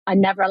I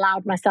never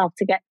allowed myself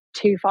to get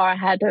too far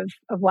ahead of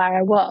where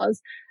I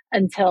was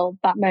until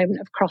that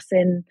moment of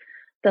crossing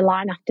the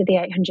line after the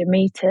 800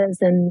 meters.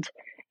 And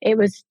it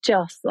was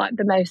just like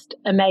the most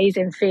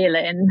amazing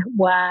feeling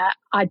where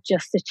I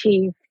just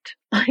achieved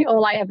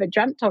all I ever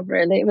dreamt of,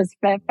 really. It was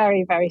very,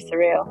 very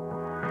surreal.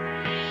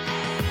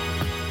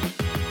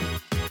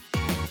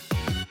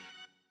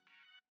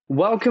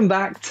 Welcome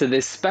back to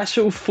this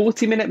special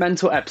 40-minute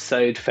mental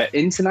episode for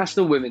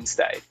International Women's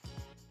Day.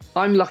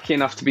 I'm lucky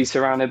enough to be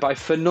surrounded by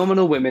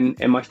phenomenal women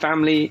in my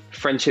family,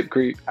 friendship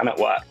group, and at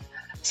work.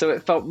 So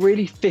it felt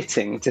really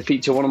fitting to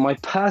feature one of my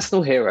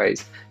personal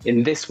heroes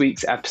in this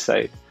week's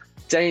episode,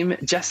 Dame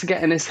Jessica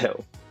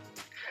Ennis-Hill.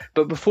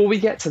 But before we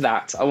get to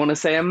that, I want to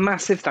say a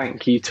massive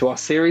thank you to our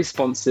series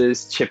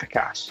sponsors, Chipper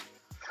Cash.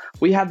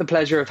 We had the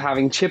pleasure of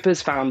having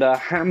Chipper's founder,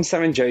 Ham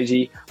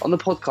Saranjoji, on the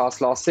podcast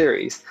last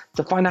series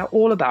to find out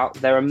all about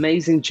their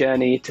amazing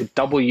journey to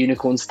double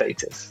unicorn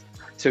status.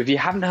 So if you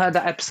haven't heard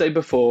that episode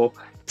before,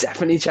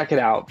 definitely check it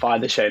out via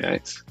the show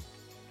notes.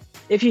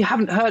 If you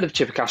haven't heard of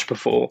Chipper Cash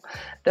before,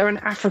 they're an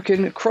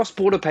African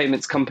cross-border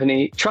payments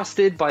company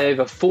trusted by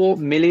over 4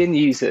 million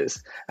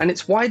users, and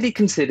it's widely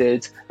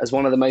considered as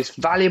one of the most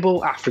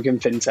valuable African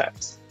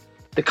fintechs.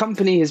 The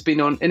company has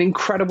been on an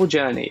incredible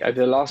journey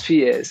over the last few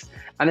years,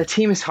 and the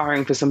team is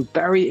hiring for some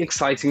very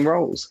exciting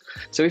roles.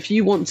 So if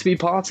you want to be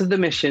part of the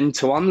mission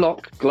to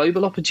unlock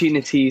global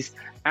opportunities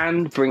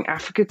and bring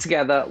Africa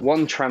together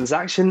one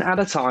transaction at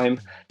a time,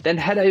 then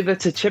head over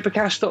to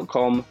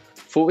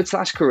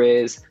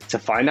chippercash.com/careers to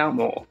find out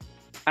more.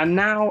 And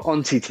now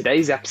on to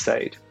today's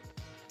episode.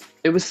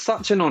 It was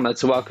such an honour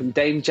to welcome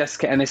Dame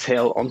Jessica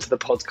Ennis-Hill onto the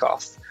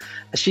podcast.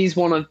 She's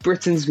one of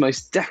Britain's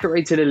most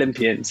decorated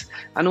Olympians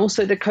and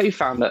also the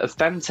co-founder of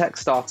FemTech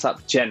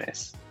startup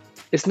Ennis.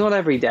 It's not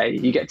every day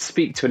you get to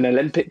speak to an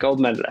Olympic gold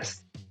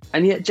medalist,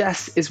 and yet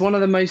Jess is one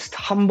of the most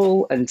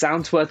humble and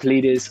down-to-earth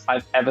leaders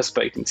I've ever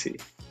spoken to.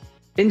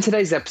 In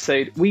today's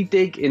episode, we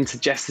dig into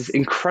Jess's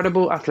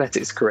incredible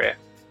athletics career,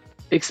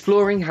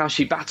 exploring how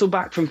she battled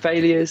back from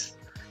failures,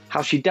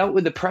 how she dealt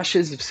with the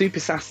pressures of Super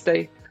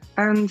Saturday,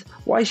 and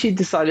why she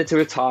decided to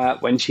retire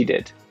when she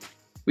did.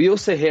 We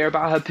also hear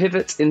about her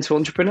pivot into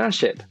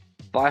entrepreneurship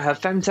via her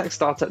FemTech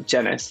startup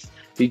Ennis,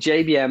 who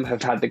JBM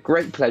have had the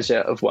great pleasure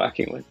of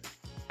working with.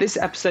 This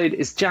episode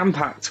is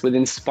jam-packed with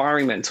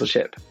inspiring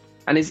mentorship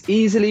and is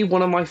easily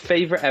one of my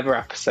favourite ever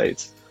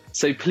episodes.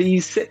 So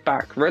please sit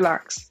back,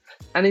 relax,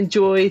 and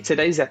enjoy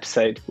today's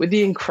episode with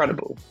the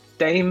incredible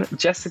Dame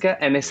Jessica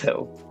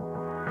Ennis-Hill.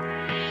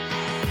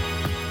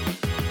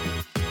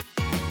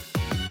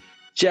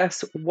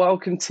 Jess,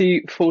 welcome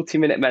to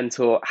 40-Minute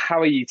Mentor. How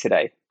are you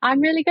today?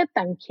 I'm really good,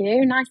 thank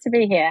you. Nice to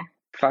be here.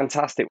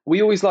 Fantastic.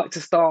 We always like to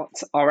start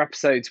our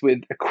episodes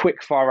with a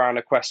quick fire round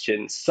of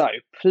questions. So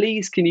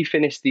please, can you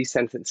finish these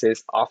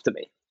sentences after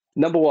me?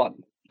 Number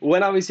 1,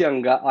 when I was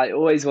younger, I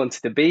always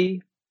wanted to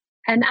be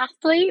an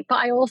athlete, but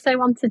I also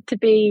wanted to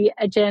be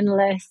a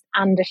journalist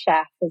and a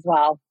chef as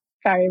well.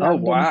 Very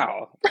random. Oh,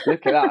 wow.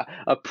 Look at that.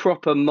 A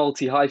proper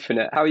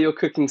multi-hyphenate. How are your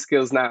cooking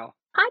skills now?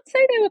 I'd say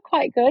they were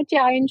quite good.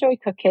 Yeah, I enjoy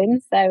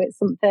cooking. So it's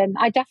something,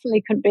 I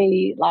definitely couldn't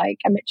be like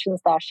a Michelin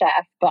star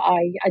chef, but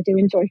I do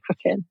enjoy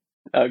cooking.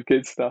 Oh,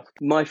 good stuff.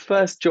 My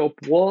first job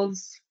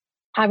was?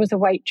 I was a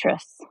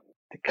waitress.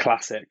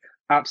 Classic.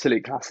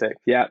 Absolute classic.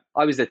 Yeah.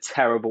 I was a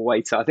terrible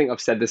waiter. I think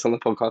I've said this on the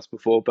podcast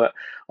before, but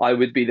I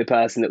would be the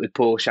person that would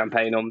pour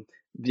champagne on,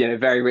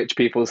 very rich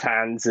people's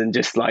hands and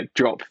just like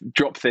drop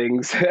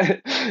things.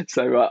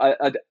 So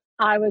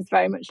I was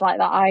very much like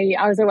that.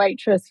 I was a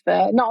waitress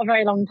for not a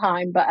very long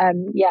time, but I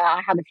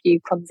had a few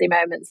clumsy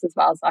moments as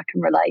well, so I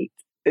can relate.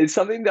 It's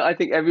something that I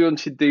think everyone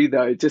should do,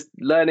 though, just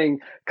learning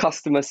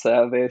customer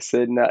service,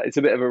 and it's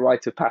a bit of a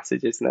rite of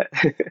passage, isn't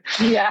it?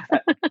 Yeah.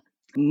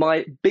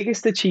 My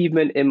biggest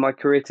achievement in my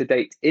career to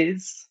date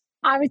is?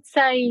 I would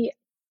say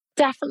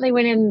definitely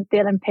winning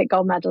the Olympic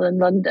gold medal in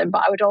London,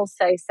 but I would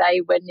also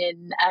say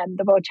winning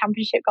the World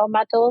Championship gold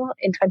medal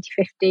in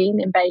 2015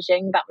 in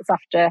Beijing. That was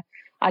after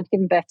I'd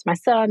given birth to my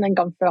son and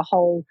gone through a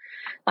whole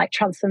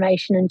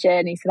transformation and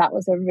journey. So that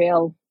was a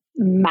real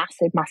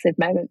massive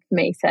moment for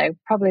me. So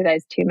probably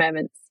those 2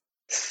 moments.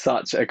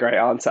 Such a great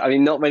answer. I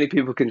mean, not many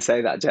people can say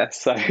that, Jess.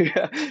 So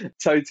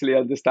totally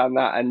understand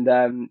that. And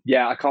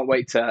I can't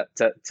wait to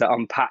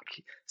unpack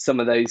some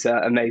of those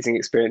amazing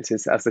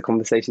experiences as the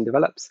conversation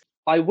develops.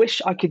 I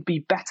wish I could be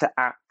better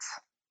at.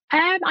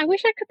 I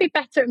wish I could be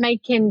better at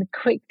making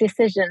quick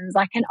decisions.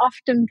 I can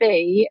often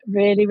be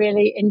really,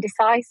 really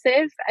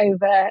indecisive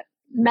over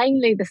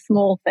mainly the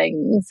small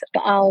things,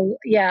 but I'll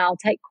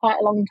take quite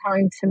a long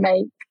time to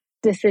make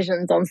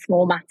decisions on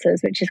small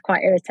matters, which is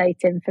quite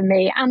irritating for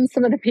me and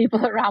some of the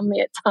people around me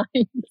at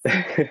times.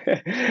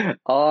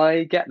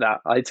 I get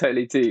that. I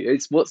totally do.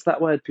 What's that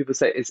word people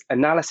say? It's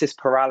analysis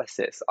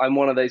paralysis. I'm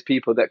one of those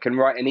people that can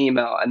write an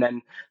email and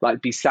then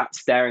be sat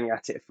staring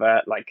at it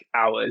for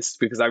hours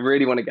because I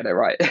really want to get it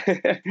right.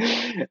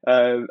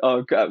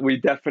 We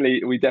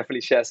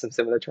definitely share some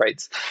similar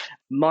traits.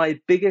 My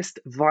biggest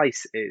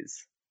vice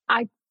is?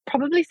 I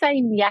probably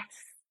saying yes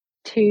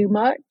too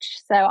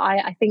much. So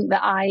I think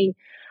that I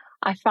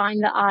I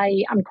find that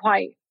I am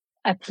quite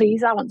a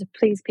pleaser. I want to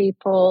please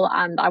people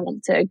and I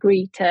want to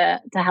agree to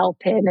help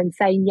in and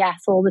say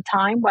yes all the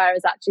time.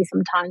 Whereas actually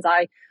sometimes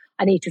I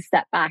need to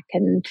step back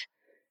and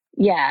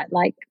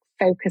like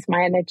focus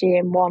my energy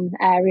in one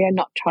area,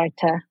 not try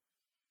to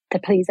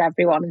please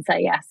everyone and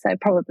say yes. So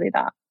probably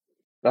that.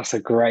 That's a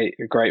great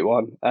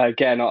one.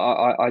 Again,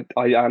 I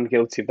am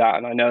guilty of that,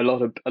 and I know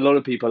a lot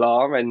of people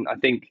are, and I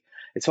think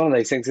it's one of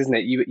those things, isn't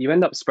it? You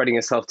end up spreading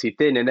yourself too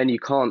thin, and then you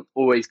can't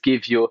always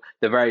give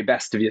the very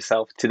best of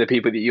yourself to the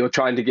people that you're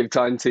trying to give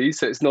time to.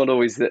 So it's not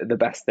always the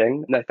best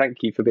thing. No, thank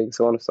you for being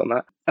so honest on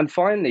that. And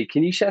finally,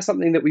 can you share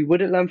something that we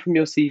wouldn't learn from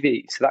your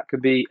CV? So that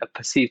could be a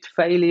perceived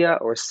failure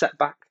or a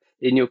setback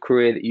in your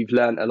career that you've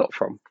learned a lot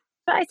from.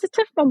 But it's a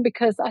tough one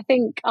because I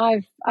think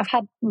I've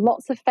had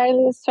lots of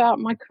failures throughout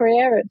my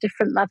career at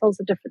different levels,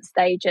 at different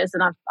stages,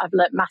 and I've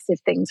learnt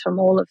massive things from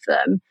all of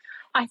them.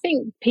 I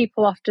think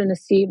people often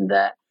assume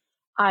that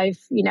I've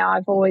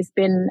always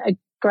been a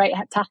great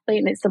heptathlete,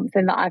 and it's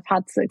something that I've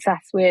had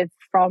success with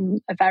from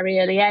a very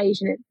early age,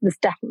 and it was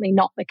definitely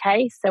not the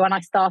case. So when I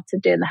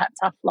started doing the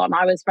heptathlon,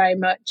 I was very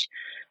much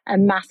a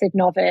massive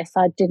novice.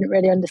 I didn't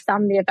really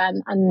understand the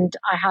event, and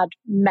I had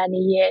many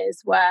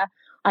years where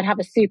I'd have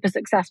a super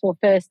successful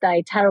first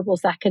day, terrible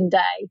second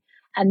day.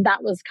 And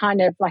that was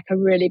kind of like a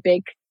really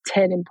big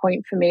turning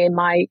point for me in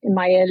my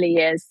early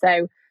years.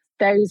 So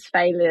those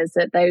failures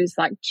at those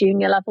like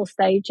junior level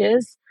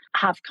stages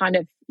have kind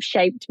of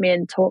shaped me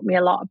and taught me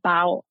a lot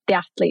about the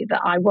athlete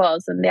that I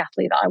was and the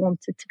athlete that I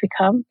wanted to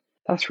become.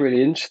 That's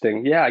really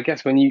interesting. Yeah, I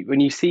guess when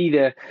you see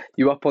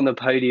you up on the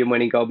podium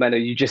winning gold medal,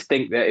 you just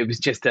think that it was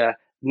just a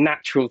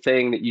natural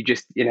thing, that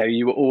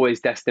you were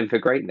always destined for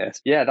greatness.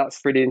 Yeah,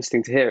 that's really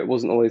interesting to hear. It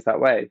wasn't always that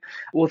way.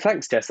 Well,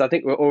 thanks, Jess. I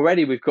think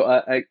we've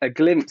got a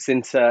glimpse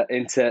into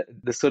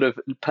the sort of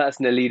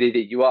personal leader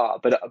that you are,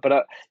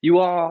 but you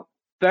are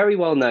very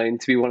well known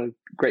to be one of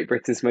Great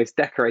Britain's most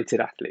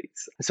decorated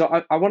athletes.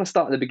 So I want to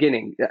start at the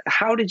beginning.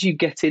 How did you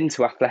get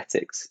into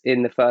athletics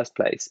in the first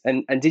place?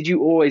 And did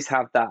you always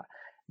have that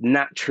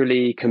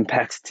naturally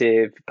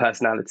competitive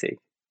personality?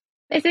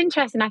 It's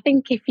interesting. I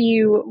think if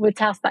you were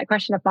to ask that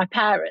question of my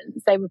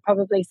parents, they would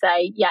probably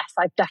say, yes,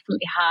 I've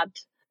definitely had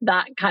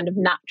that kind of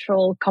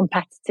natural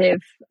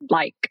competitive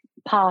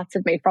part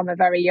of me from a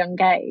very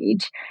young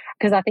age,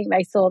 because I think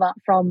they saw that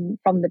from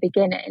the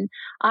beginning.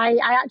 I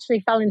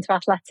actually fell into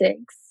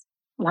athletics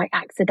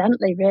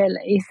accidentally,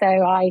 really. So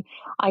I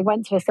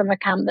went to a summer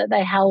camp that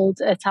they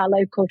held at our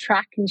local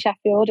track in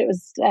Sheffield. It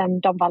was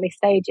Don Valley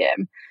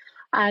Stadium.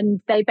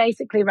 And they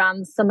basically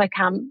ran summer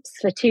camps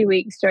for 2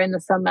 weeks during the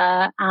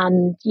summer.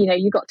 And,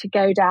 you got to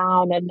go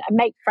down and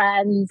make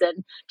friends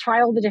and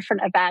try all the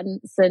different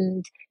events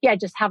and,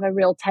 just have a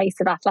real taste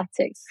of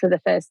athletics for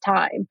the first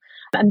time.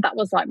 And that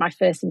was like my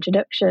first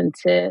introduction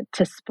to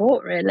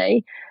sport,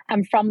 really.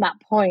 And from that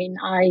point,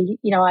 I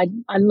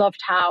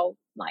loved how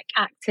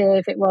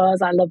active it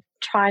was. I loved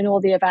trying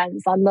all the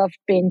events. I loved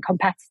being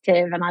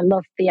competitive, and I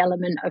loved the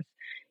element of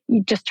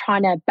you just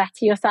trying to better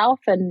yourself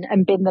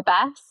and being the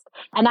best.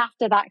 And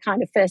after that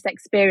kind of first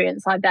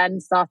experience, I then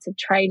started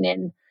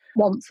training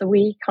once a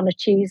week on a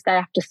Tuesday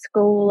after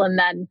school. And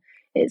then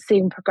it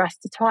soon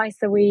progressed to twice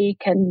a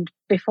week. And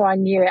before I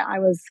knew it, I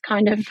was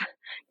kind of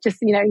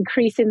just,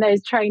 increasing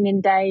those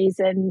training days.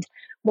 And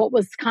what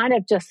was kind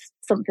of just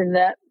something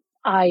that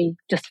I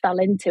just fell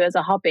into as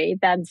a hobby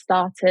then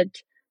started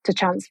to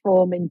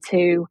transform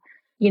into,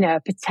 a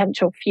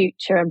potential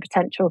future and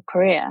potential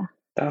career.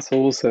 That's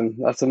awesome.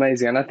 That's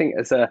amazing. And I think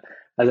as a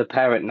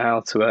parent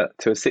now to a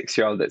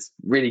 6-year-old that's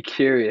really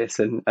curious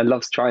and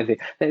loves trying things,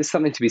 there's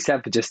something to be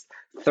said for just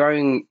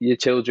throwing your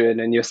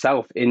children and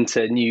yourself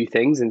into new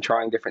things and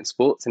trying different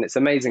sports. And it's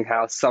amazing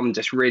how some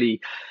just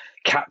really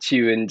catch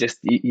you and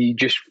you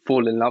just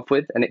fall in love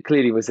with. And it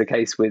clearly was the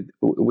case with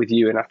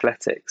you in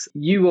athletics.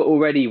 You were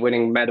already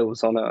winning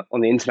medals on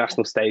the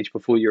international stage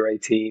before you were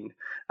 18.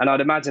 And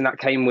I'd imagine that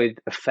came with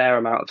a fair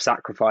amount of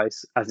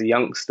sacrifice as a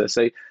youngster.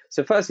 So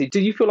firstly,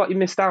 did you feel like you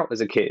missed out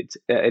as a kid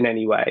in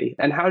any way?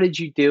 And how did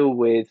you deal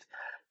with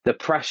the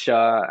pressure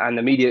and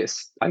the media,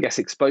 I guess,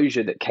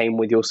 exposure that came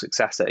with your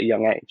success at a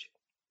young age?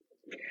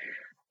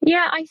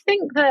 Yeah, I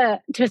think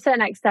that to a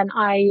certain extent,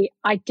 I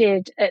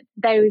did at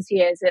those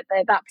years, at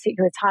that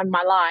particular time in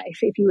my life.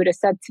 If you would have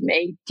said to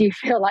me, do you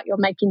feel like you're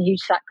making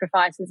huge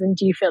sacrifices and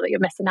do you feel that you're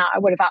missing out? I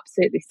would have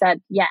absolutely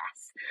said yes.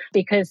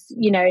 Because,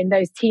 in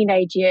those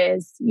teenage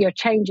years, you're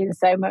changing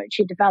so much,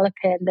 you're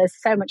developing, there's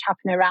so much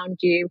happening around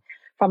you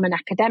from an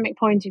academic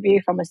point of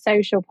view, from a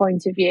social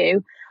point of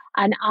view.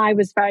 And I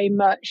was very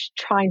much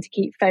trying to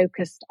keep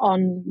focused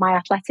on my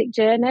athletic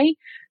journey.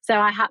 So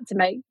I had to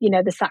make,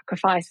 the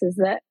sacrifices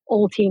that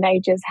all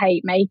teenagers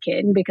hate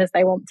making because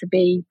they want to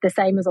be the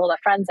same as all their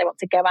friends. They want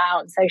to go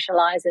out and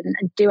socialize and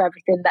do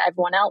everything that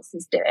everyone else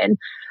is doing.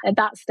 At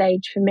that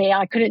stage, for me,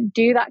 I couldn't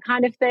do that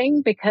kind of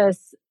thing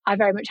because I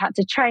very much had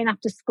to train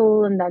after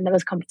school, and then there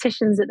was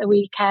competitions at the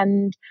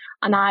weekend.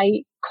 And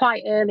I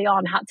quite early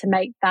on had to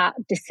make that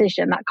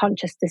decision, that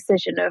conscious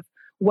decision of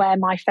where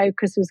my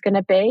focus was going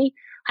to be.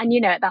 And,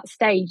 at that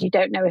stage, you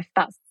don't know if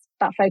that's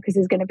that focus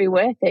is going to be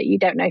worth it. You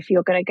don't know if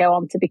you're going to go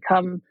on to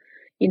become,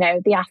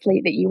 the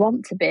athlete that you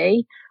want to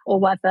be, or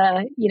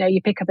whether,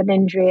 you pick up an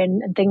injury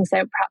and things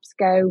don't perhaps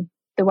go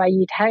the way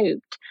you'd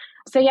hoped.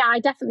 So yeah, I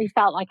definitely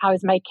felt like I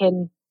was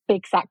making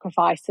big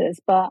sacrifices,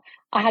 but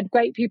I had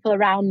great people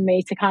around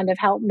me to kind of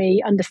help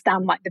me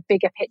understand like the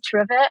bigger picture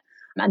of it.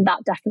 And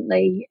that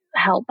definitely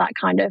helped that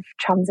kind of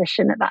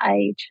transition at that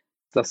age.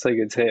 That's so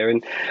good to hear.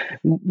 And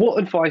what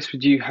advice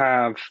would you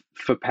have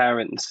for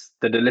parents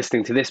that are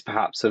listening to this,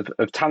 perhaps, of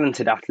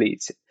talented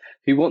athletes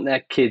who want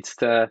their kids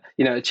to,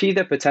 achieve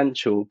their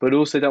potential, but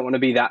also don't want to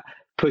be that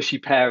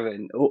pushy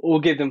parent or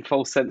give them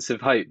false sense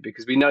of hope?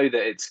 Because we know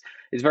that it's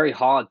very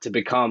hard to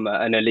become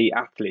an elite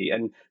athlete,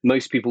 and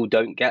most people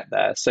don't get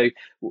there. So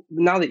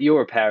now that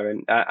you're a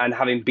parent and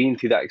having been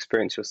through that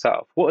experience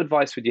yourself, what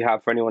advice would you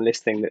have for anyone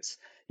listening that's,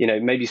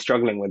 maybe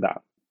struggling with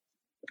that?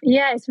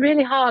 Yeah, it's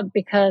really hard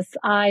because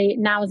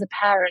now as a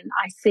parent,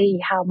 I see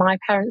how my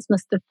parents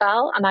must have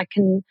felt, and I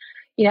can,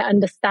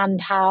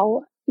 understand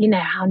how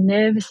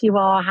nervous you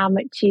are, how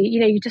much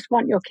you just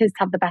want your kids to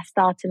have the best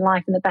start in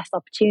life and the best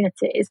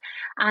opportunities.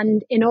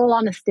 And in all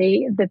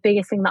honesty, the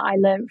biggest thing that I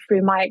learned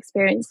through my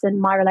experience and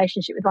my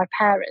relationship with my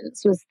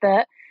parents was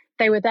that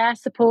they were there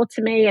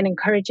supporting me and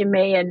encouraging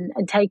me and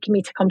taking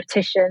me to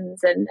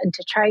competitions and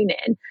to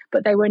training,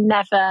 but they were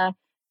never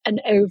an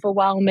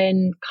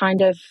overwhelming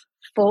kind of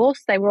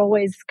force. They were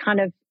always kind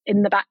of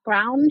in the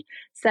background.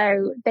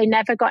 So they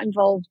never got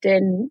involved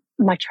in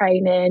my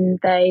training.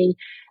 They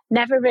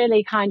never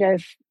really kind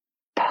of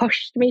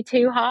pushed me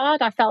too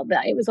hard. I felt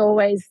that it was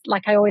always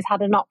like I always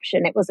had an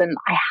option. It wasn't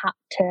I had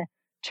to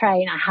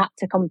train, I had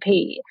to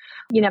compete.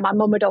 My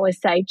mum would always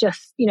say,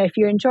 just, if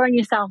you're enjoying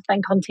yourself,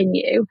 then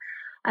continue.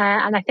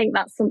 And I think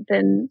that's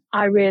something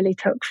I really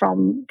took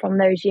from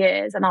those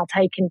years, and I'll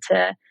take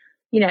into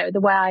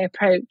the way I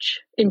approach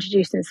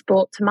introducing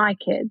sport to my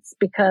kids,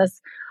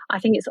 because I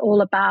think it's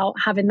all about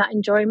having that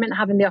enjoyment,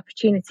 having the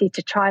opportunity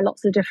to try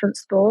lots of different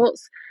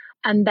sports,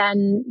 and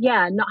then,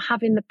 not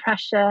having the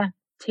pressure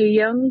too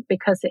young,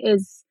 because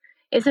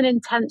it's an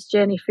intense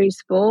journey through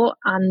sport,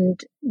 and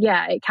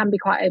it can be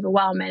quite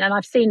overwhelming. And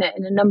I've seen it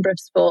in a number of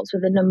sports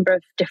with a number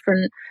of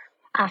different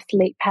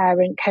athlete,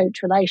 parent,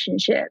 coach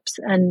relationships.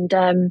 And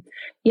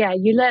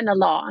you learn a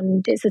lot,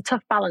 and it's a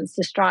tough balance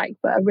to strike,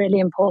 but a really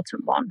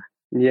important one.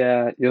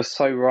 Yeah, you're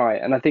so right.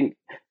 And I think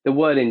the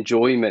word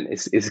enjoyment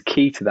is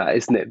key to that,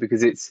 isn't it?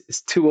 Because it's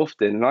too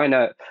often, and I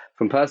know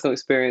from personal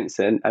experience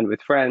and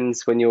with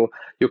friends, when you're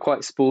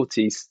quite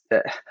sporty,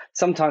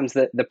 sometimes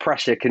the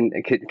pressure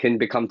can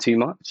become too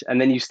much,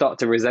 and then you start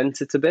to resent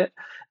it a bit.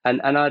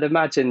 And I'd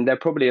imagine there are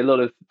probably a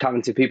lot of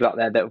talented people out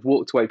there that have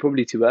walked away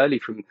probably too early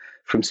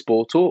from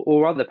sport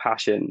or other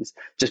passions,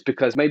 just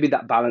because maybe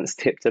that balance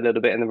tipped a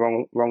little bit in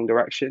the wrong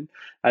direction.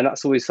 And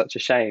that's always such a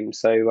shame.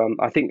 So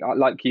I think,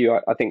 like you,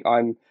 I think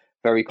I'm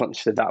very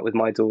conscious of that with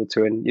my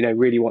daughter, and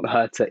really want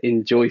her to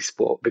enjoy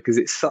sport, because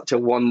it's such a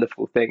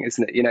wonderful thing,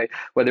 isn't it?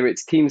 Whether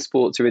it's team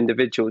sports or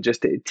individual,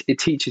 just it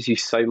teaches you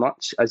so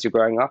much as you're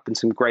growing up, and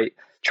some great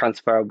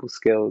transferable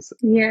skills.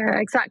 Yeah,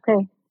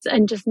 exactly.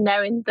 And just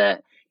knowing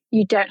that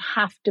you don't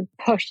have to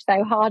push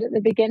so hard at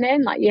the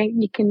beginning. Like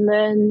you can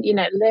learn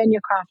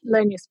your craft,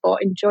 learn your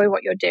sport, enjoy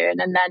what you're doing,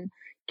 and then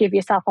give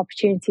yourself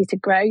opportunity to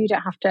grow. You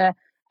don't have to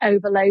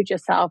overload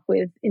yourself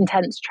with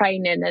intense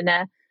training and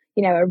a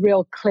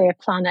real clear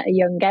plan at a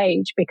young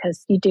age,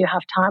 because you do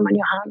have time on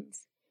your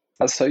hands.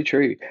 That's so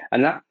true.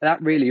 And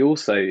that really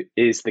also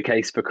is the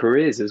case for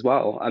careers as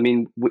well. I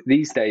mean,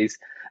 these days,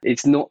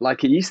 it's not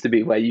like it used to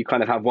be, where you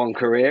kind of have one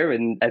career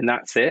and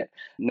that's it.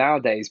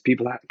 Nowadays,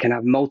 people can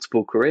have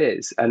multiple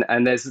careers,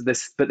 and there's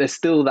this, but there's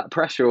still that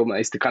pressure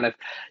almost to kind of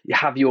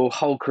have your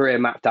whole career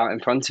mapped out in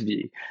front of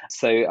you.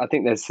 So I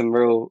think there's some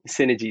real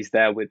synergies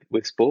there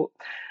with sport.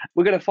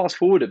 We're going to fast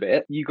forward a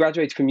bit. You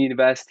graduated from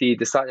university,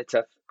 decided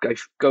to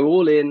go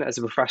all in as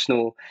a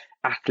professional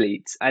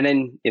athlete, and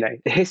then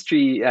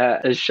history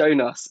has shown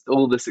us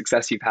all the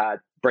success you've had,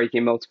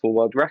 breaking multiple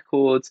world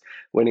records,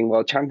 winning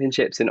world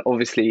championships, and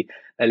obviously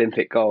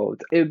Olympic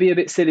gold. It would be a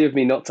bit silly of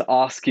me not to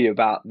ask you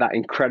about that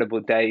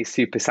incredible day,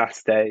 Super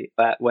Saturday,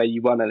 where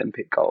you won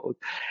Olympic gold.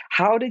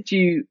 How did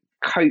you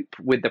cope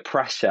with the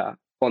pressure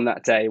on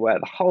that day, where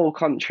the whole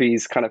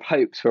country's kind of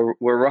hopes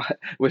were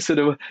sort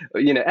of,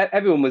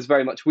 everyone was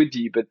very much with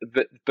you, but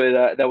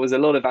there was a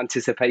lot of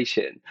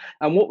anticipation?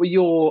 And what were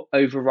your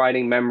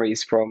overriding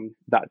memories from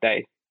that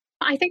day?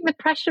 I think the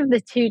pressure of the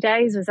 2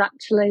 days was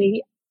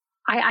actually,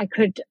 I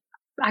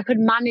could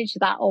manage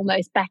that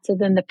almost better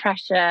than the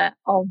pressure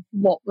of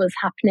what was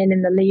happening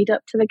in the lead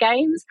up to the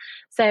games.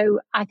 So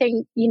I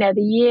think, the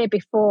year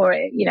before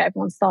it,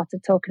 everyone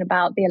started talking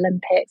about the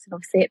Olympics, and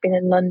obviously it been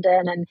in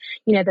London, and,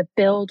 the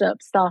build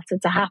up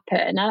started to happen.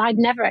 And I'd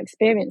never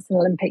experienced an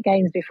Olympic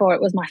Games before.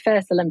 It was my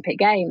first Olympic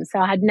Games. So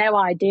I had no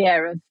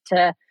idea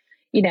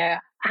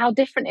how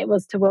different it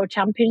was to World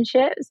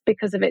Championships,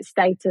 because of its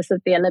status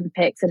of the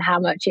Olympics and how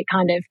much it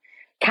kind of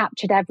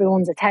captured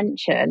everyone's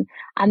attention.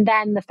 And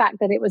then the fact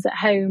that it was at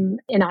home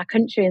in our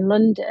country in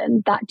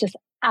London, that just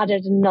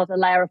added another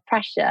layer of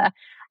pressure.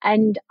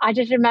 And I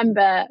just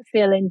remember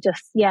feeling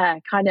just,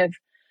 kind of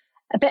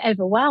a bit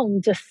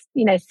overwhelmed, just,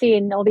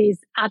 seeing all these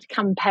ad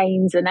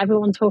campaigns and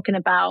everyone talking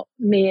about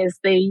me as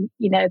the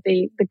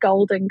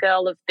golden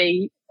girl of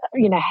the,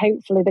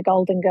 hopefully the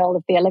golden girl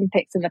of the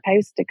Olympics and the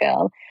poster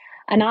girl.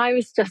 And I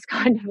was just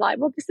kind of like,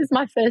 well, this is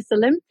my first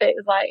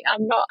Olympics. Like,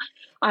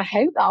 I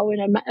hope that I'll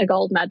win a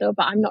gold medal,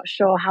 but I'm not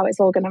sure how it's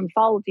all going to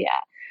unfold yet.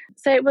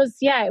 So it was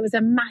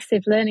a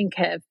massive learning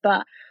curve,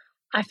 but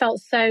I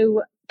felt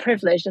so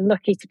privileged and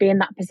lucky to be in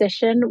that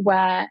position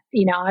where,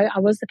 I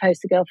was the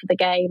poster girl for the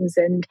games,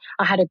 and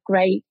I had a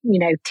great,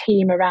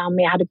 team around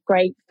me. I had a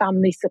great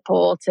family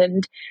support,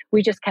 and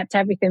we just kept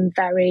everything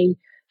very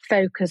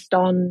focused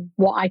on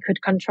what I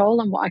could control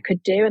and what I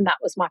could do. And that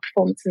was my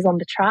performances on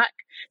the track.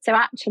 So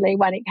actually,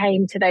 when it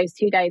came to those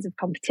 2 days of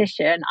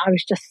competition, I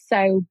was just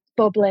so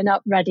bubbling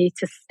up, ready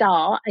to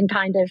start and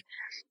kind of,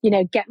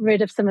 get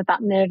rid of some of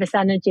that nervous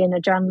energy and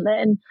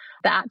adrenaline,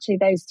 that actually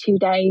those 2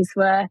 days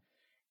were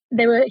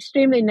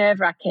extremely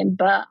nerve-wracking,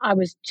 but I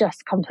was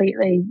just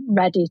completely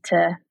ready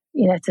to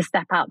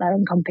step out there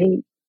and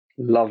compete.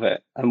 Love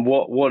it. And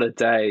what a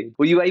day.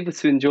 Were you able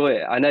to enjoy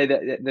it? I know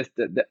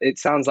that it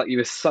sounds like you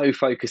were so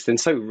focused and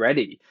so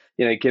ready,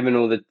 given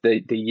all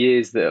the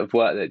years of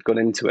work that had gone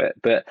into it.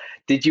 But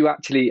did you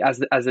actually, as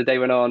the day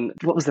went on,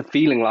 what was the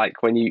feeling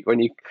like when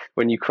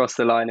you crossed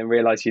the line and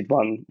realized you'd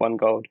won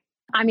gold?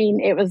 I mean,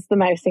 it was the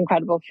most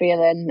incredible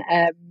feeling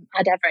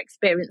I'd ever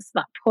experienced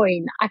at that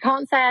point. I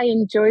can't say I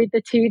enjoyed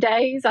the 2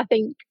 days. I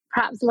think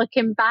perhaps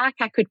looking back,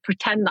 I could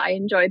pretend that I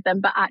enjoyed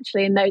them. But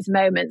actually, in those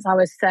moments, I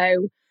was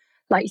so,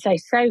 like you say,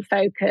 so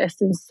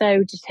focused and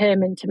so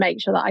determined to make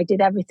sure that I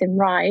did everything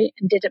right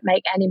and didn't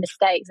make any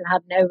mistakes and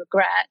had no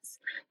regrets,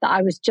 that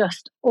I was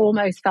just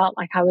almost felt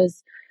like I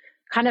was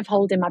kind of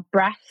holding my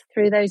breath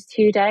through those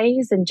 2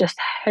 days and just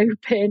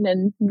hoping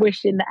and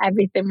wishing that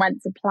everything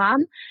went to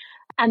plan.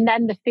 And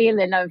then the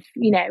feeling of,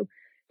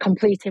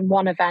 completing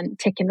one event,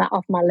 ticking that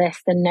off my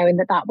list and knowing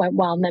that that went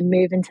well, and then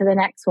moving to the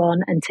next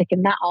one and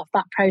ticking that off,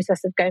 that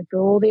process of going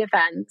through all the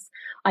events.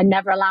 I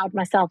never allowed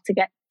myself to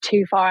get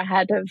too far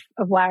ahead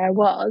of where I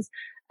was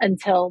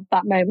until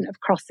that moment of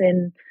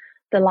crossing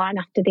the line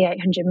after the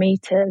 800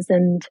 meters.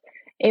 And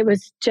it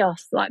was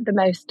just like the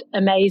most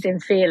amazing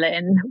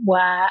feeling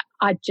where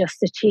I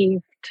just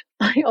achieved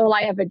all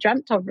I ever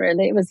dreamt of,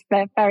 really. It was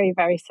very,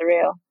 very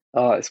surreal.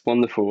 Oh, it's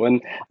wonderful.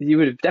 And you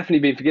would have definitely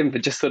been forgiven for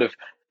just sort of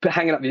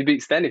hanging up your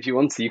boots then if you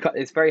want to.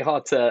 It's very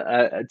hard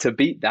to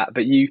beat that,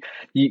 but you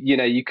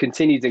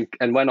continued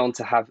and went on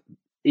to have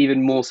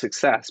even more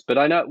success. But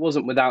I know it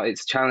wasn't without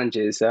its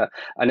challenges.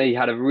 I know you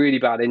had a really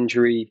bad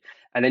injury,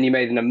 and then you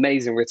made an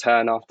amazing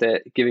return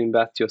after giving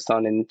birth to your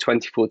son in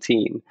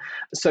 2014.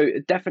 So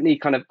definitely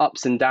kind of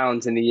ups and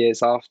downs in the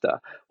years after.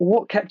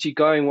 What kept you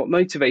going? What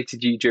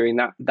motivated you during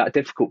that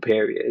difficult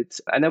period?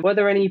 And then were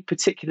there any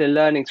particular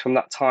learnings from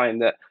that time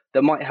that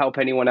might help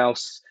anyone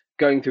else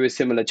going through a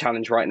similar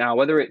challenge right now,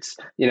 whether it's,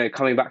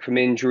 coming back from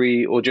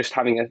injury or just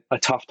having a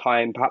tough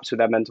time, perhaps with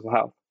their mental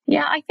health?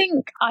 Yeah, I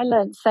think I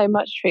learned so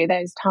much through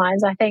those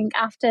times. I think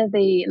after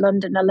the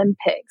London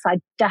Olympics,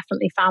 I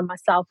definitely found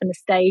myself in a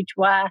stage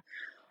where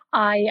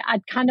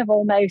I'd kind of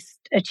almost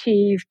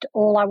achieved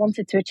all I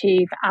wanted to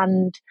achieve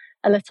and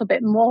a little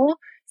bit more.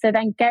 So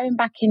then going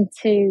back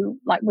into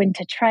like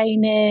winter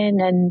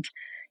training and,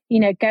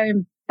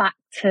 going back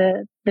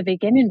to the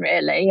beginning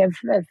really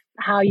of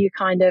how you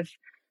kind of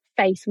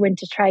face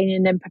winter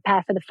training and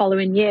prepare for the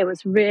following year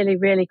was really,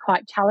 really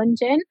quite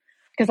challenging,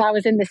 because I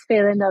was in this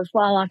feeling of,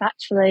 well, I've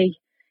actually,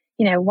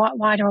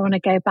 why do I want to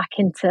go back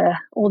into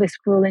all this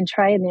grueling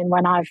training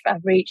when I've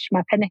reached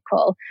my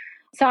pinnacle?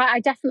 So I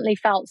definitely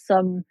felt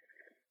some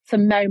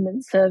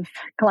moments of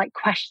like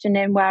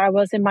questioning where I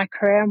was in my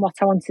career and what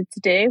I wanted to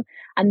do.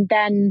 And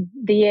then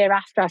the year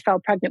after, I fell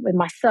pregnant with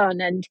my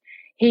son, and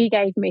he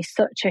gave me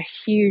such a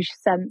huge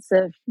sense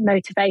of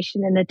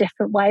motivation in a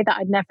different way that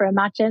I'd never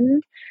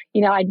imagined.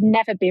 I'd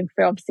never been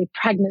through obviously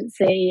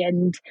pregnancy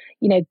and,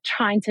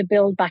 trying to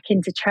build back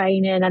into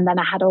training. And then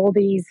I had all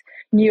these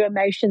new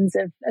emotions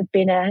of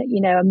being a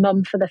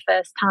mum for the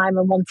first time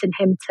and wanting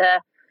him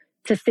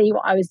to see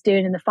what I was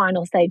doing in the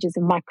final stages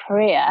of my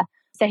career.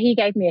 So he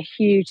gave me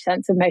a huge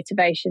sense of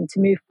motivation to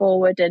move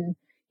forward and,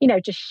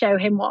 just show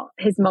him what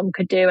his mum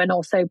could do, and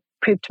also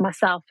prove to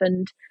myself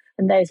and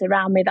those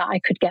around me that I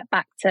could get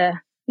back to,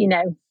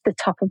 the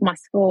top of my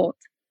sport.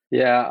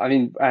 Yeah, I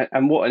mean,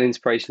 and what an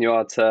inspiration you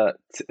are to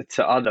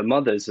other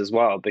mothers as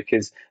well,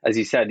 because as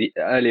you said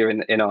earlier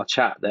in our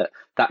chat,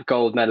 that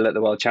gold medal at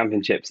the World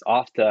Championships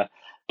after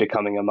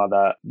becoming a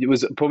mother, it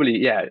was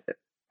probably,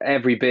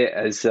 every bit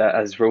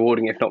as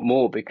rewarding, if not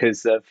more,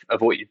 because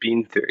of what you've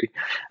been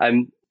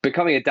through.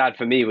 Becoming a dad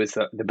for me was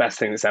the best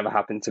thing that's ever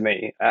happened to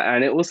me.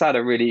 And it also had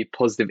a really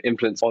positive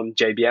influence on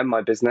JBM,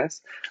 my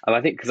business. And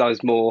I think because I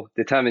was more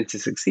determined to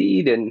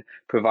succeed and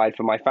provide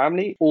for my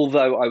family,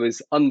 although I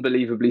was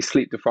unbelievably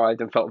sleep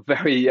deprived and felt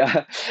very,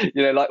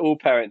 like all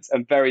parents,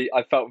 and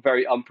I felt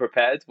very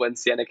unprepared when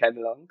Sienna came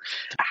along.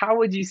 How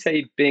would you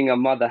say being a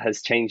mother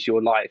has changed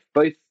your life,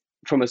 both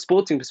from a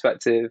sporting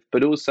perspective,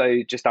 but also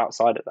just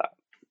outside of that?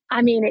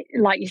 I mean,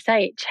 like you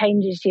say, it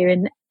changes you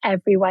in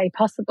every way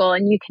possible,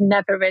 and you can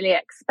never really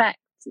expect,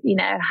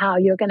 how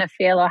you're going to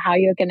feel or how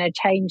you're going to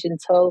change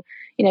until,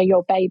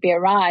 your baby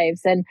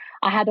arrives. And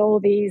I had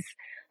all these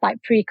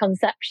like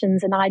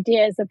preconceptions and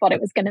ideas of what it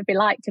was going to be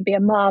like to be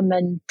a mum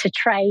and to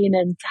train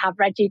and to have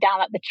Reggie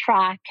down at the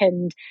track.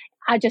 And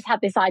I just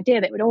had this idea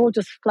that it would all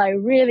just flow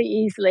really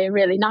easily and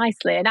really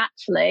nicely. And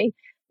actually,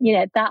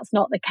 that's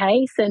not the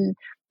case. And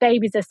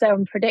babies are so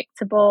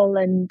unpredictable.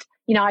 And,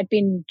 I'd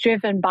been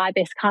driven by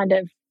this kind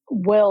of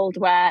world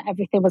where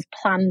everything was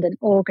planned and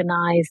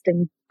organized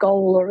and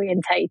goal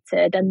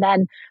orientated. And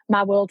then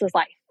my world was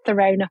like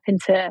thrown up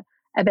into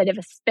a bit of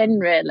a spin,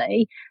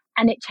 really.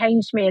 And it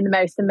changed me in the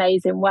most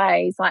amazing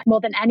ways. Like,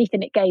 more than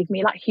anything, it gave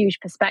me like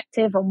huge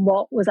perspective on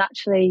what was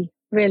actually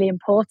really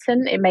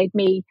important. It made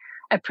me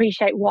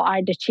appreciate what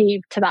I'd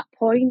achieved to that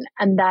point,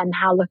 and then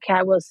how lucky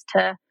I was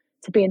to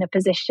be in a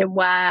position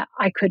where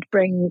I could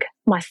bring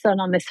my son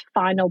on this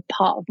final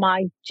part of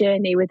my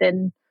journey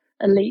within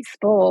elite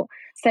sport.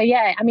 So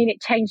yeah, I mean,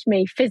 it changed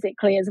me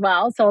physically as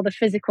well. So all the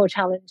physical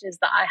challenges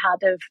that I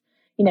had of,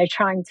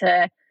 trying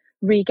to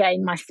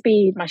regain my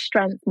speed, my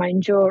strength, my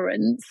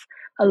endurance,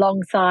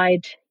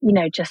 alongside,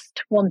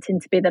 just wanting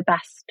to be the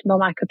best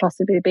mum I could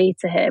possibly be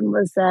to him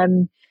was,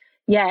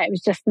 it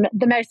was just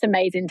the most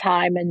amazing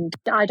time. And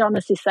I'd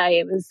honestly say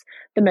it was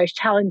the most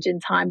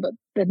challenging time, but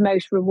the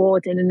most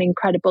rewarding and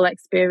incredible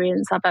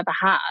experience I've ever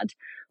had,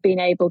 being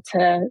able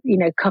to,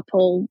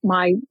 couple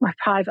my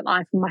private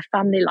life and my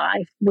family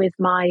life with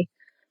my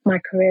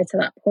career to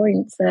that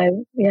point.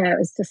 So yeah, it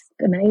was just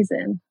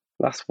amazing.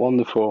 That's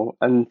wonderful.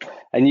 And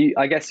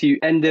I guess you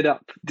ended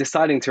up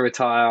deciding to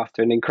retire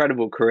after an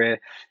incredible career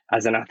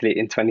as an athlete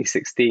in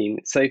 2016.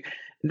 So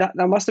that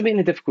must have been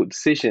a difficult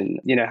decision,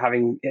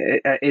 having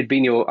it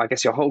been your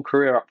whole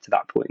career up to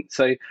that point.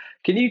 So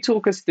can you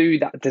talk us through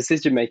that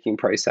decision-making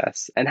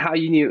process and how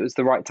you knew it was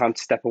the right time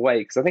to step away?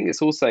 Because I think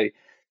it's also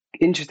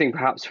interesting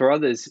perhaps for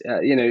others,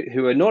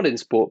 who are not in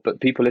sport,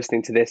 but people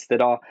listening to this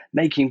that are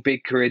making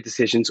big career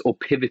decisions or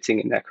pivoting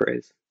in their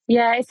careers.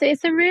 Yeah,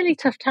 it's a really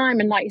tough time.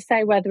 And like you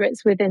say, whether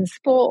it's within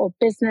sport or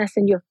business,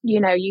 and you're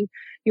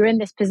in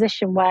this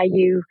position where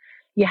you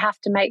have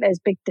to make those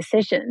big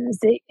decisions,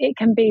 it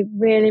can be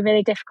really,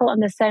 really difficult.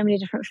 And there's so many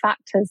different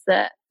factors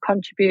that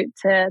contribute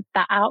to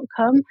that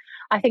outcome.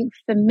 I think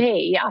for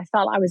me, I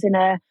felt I was in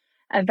a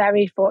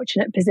very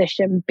fortunate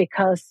position,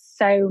 because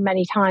so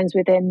many times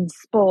within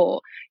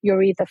sport,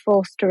 you're either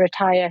forced to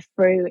retire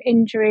through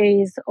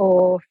injuries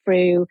or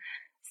through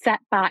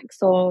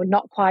setbacks or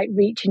not quite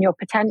reaching your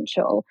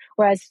potential.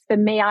 Whereas for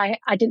me, I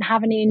didn't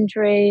have any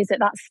injuries at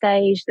that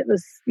stage that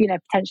was,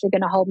 potentially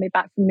going to hold me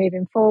back from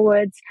moving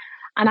forwards.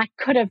 And I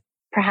could have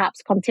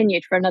perhaps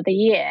continued for another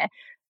year.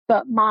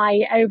 But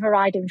my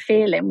overriding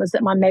feeling was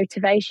that my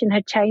motivation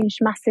had changed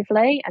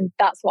massively. And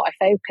that's what I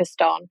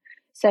focused on.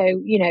 So,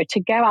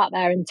 to go out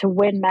there and to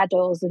win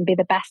medals and be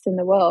the best in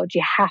the world,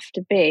 you have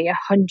to be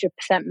 100%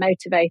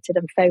 motivated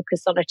and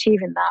focused on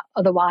achieving that.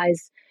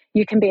 Otherwise,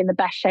 you can be in the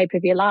best shape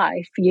of your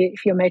life.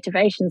 If your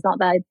motivation's not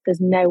there,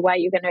 there's no way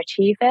you're going to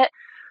achieve it.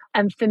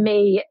 And for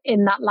me,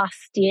 in that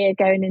last year,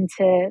 going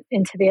into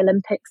the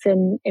Olympics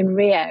in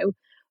Rio,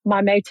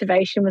 my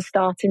motivation was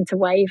starting to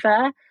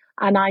waver.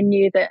 And I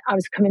knew that I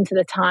was coming to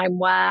the time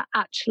where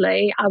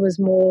actually I was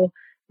more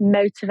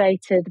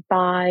motivated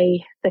by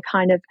the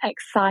kind of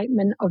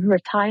excitement of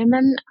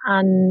retirement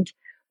and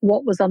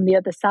what was on the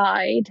other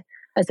side,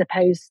 as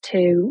opposed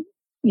to,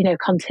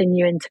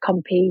 continuing to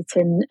compete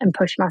and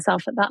push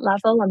myself at that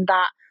level. And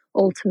that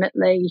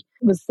ultimately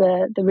was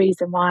the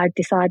reason why I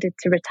decided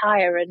to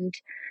retire. And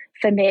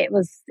for me, it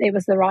was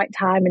the right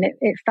time, and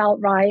it felt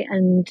right.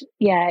 And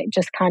yeah, it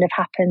just kind of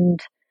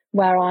happened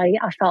where I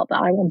felt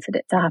that I wanted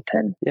it to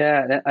happen.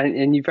 Yeah,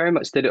 and you very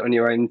much did it on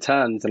your own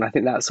terms. And I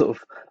think that sort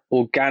of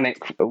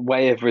organic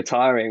way of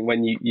retiring,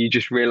 when you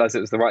just realised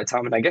it was the right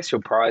time, and I guess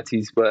your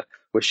priorities were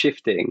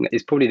shifting,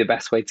 is probably the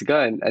best way to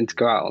go and to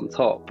go out on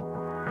top.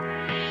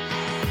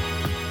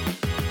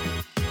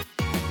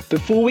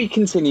 Before we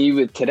continue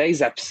with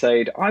today's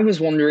episode, I was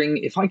wondering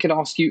if I could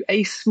ask you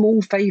a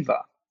small favour.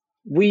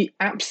 We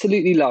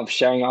absolutely love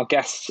sharing our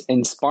guests'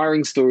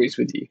 inspiring stories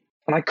with you,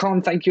 and I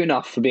can't thank you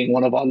enough for being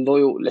one of our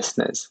loyal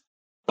listeners.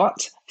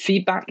 But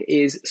feedback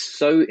is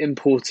so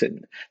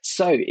important.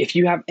 So if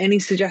you have any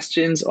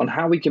suggestions on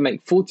how we can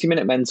make 40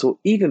 Minute Mental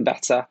even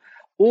better,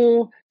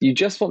 or you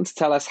just want to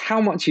tell us how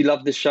much you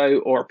love the show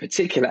or a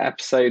particular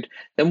episode,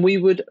 then we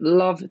would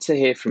love to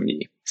hear from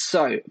you.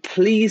 So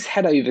please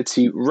head over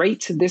to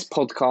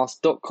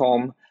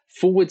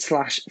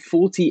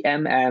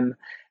ratethispodcast.com/40mm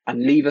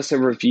and leave us a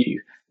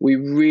review. We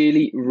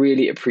really,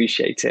 really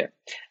appreciate it.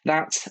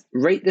 That's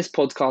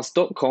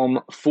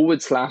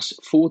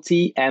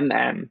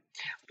ratethispodcast.com/40mm.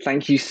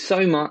 Thank you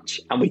so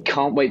much, and we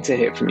can't wait to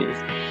hear from you.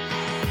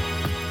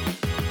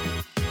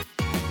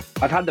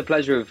 I've had the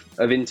pleasure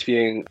of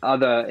interviewing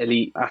other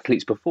elite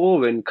athletes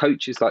before, and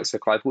coaches like Sir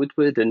Clive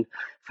Woodward and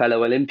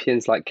fellow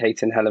Olympians like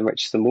Kate and Helen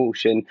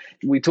Richardson-Walsh. And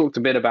we talked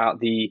a bit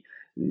about the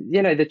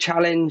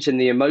challenge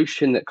and the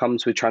emotion that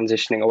comes with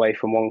transitioning away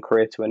from one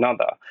career to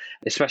another,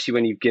 especially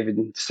when you've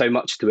given so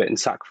much to it and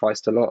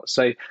sacrificed a lot.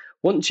 So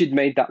once you'd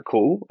made that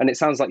call, and it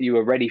sounds like you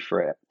were ready for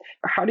it,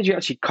 how did you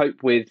actually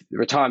cope with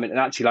retirement and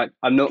actually like,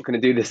 I'm not going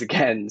to do this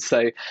again?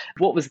 So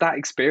what was that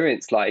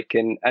experience like?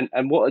 And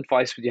what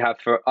advice would you have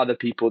for other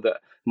people that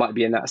might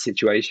be in that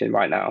situation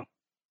right now?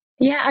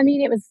 Yeah, I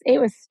mean, it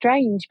was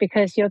strange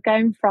because you're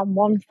going from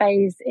one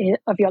phase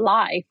of your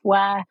life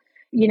where,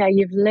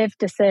 you've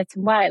lived a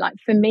certain way. Like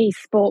for me,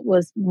 sport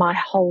was my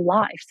whole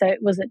life. So it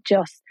wasn't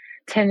just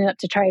turning up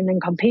to train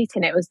and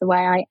competing. It was the way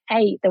I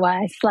ate, the way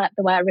I slept,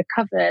 the way I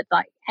recovered,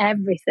 like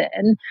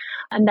everything.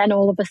 And then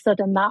all of a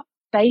sudden that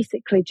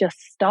basically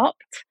just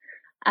stopped.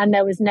 And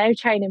there was no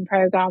training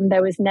program.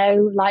 There was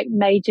no like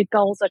major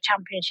goals or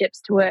championships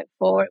to work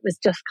for. It was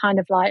just kind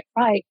of like,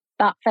 right,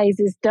 that phase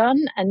is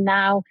done. And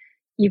now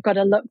you've got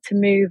to look to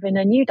move in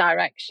a new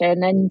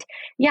direction. And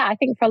yeah, I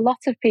think for a lot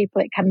of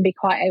people, it can be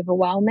quite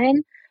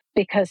overwhelming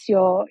because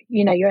you're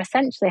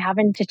essentially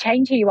having to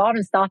change who you are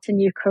and start a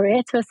new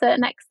career to a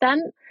certain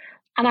extent.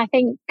 And I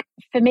think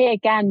for me,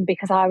 again,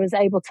 because I was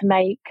able to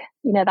make,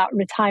 that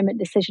retirement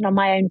decision on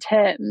my own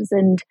terms,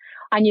 and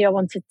I knew I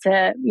wanted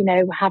to,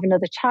 have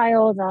another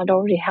child, and I'd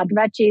already had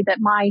Reggie, that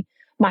my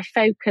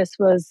focus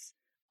was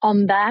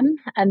on them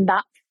and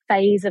that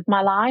phase of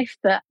my life,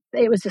 that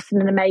it was just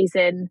an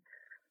amazing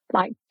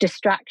like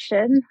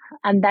distraction.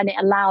 And then it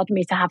allowed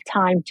me to have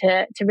time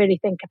to really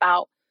think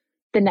about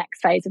the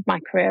next phase of my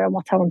career and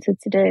what I wanted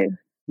to do.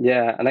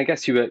 Yeah, and I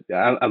guess you were,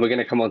 and we're going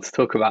to come on to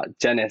talk about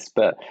Janice,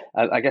 but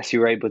I guess you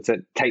were able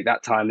to take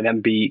that time and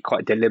then be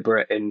quite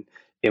deliberate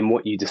in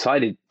what you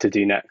decided to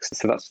do next.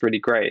 So that's really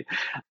great.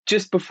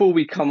 Just before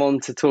we come on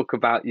to talk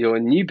about your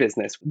new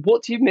business,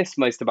 what do you miss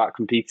most about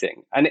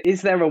competing? And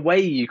is there a way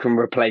you can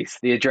replace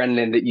the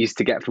adrenaline that you used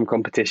to get from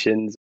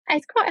competitions?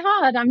 It's quite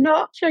hard. I'm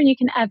not sure you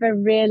can ever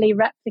really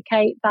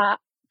replicate that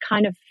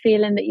kind of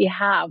feeling that you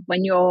have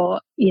when you're,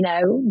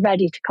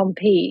 ready to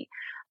compete.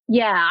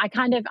 Yeah,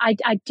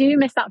 I do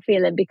miss that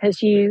feeling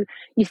because you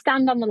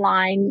stand on the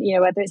line,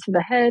 whether it's for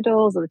the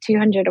hurdles or the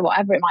 200 or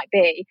whatever it might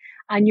be,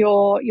 and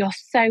you're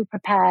so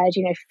prepared,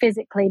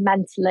 physically,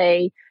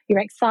 mentally, you're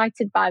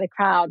excited by the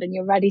crowd and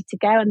you're ready to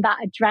go, and that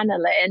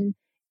adrenaline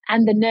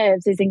and the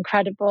nerves is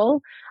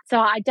incredible. So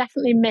I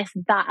definitely miss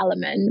that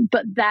element,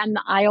 but then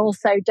I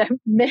also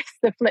don't miss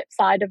the flip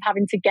side of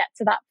having to get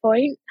to that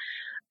point,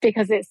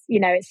 because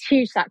it's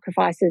huge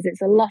sacrifices.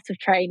 It's a lot of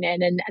training.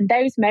 And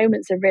those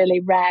moments are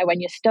really rare when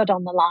you're stood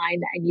on the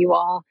line and you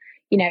are,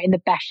 in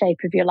the best shape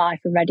of your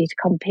life and ready to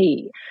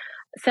compete.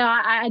 So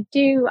I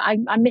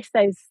miss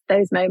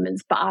those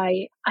moments, but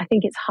I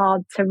think it's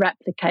hard to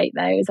replicate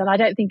those. And I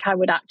don't think I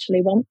would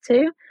actually want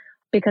to,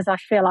 because I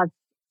feel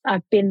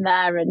I've been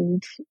there,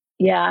 and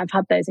yeah, I've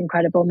had those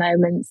incredible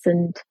moments,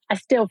 and I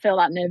still feel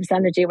that nervous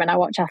energy when I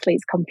watch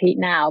athletes compete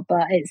now,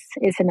 but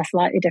it's in a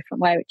slightly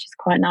different way, which is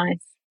quite nice.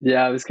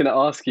 Yeah, I was going to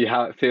ask you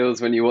how it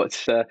feels when you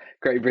watch the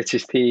Great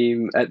British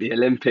team at the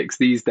Olympics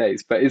these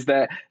days. But is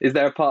there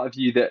a part of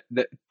you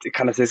that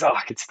kind of says, "Oh,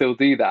 I could still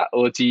do that,"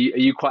 or are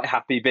you quite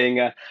happy being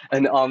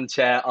an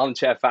armchair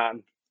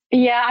fan?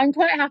 Yeah, I'm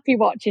quite happy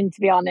watching,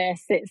 to be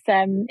honest. It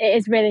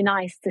is really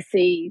nice to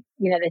see,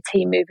 the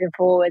team moving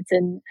forwards,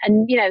 and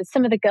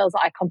some of the girls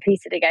that I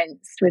competed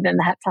against within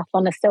the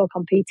heptathlon are still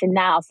competing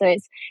now. So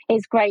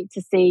it's great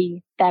to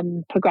see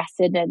them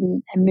progressing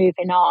and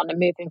moving on and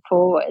moving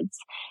forwards.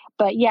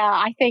 But yeah,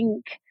 I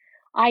think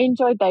I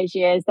enjoyed those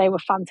years. They were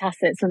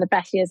fantastic, some of the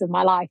best years of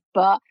my life.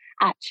 But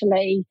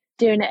actually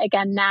doing it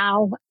again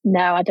now, no,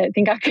 I don't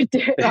think I could do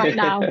it right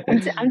now.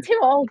 I'm too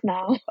old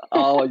now.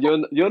 Oh,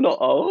 you're not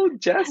old,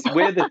 Jess.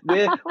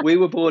 We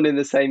were born in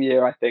the same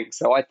year, I think.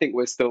 So I think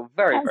we're still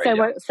very, very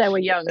young. So we're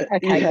young.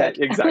 Okay, Yeah,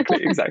 good.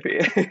 exactly.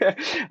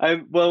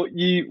 Well,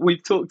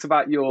 we've talked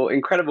about your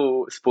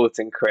incredible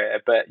sporting career,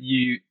 but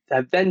you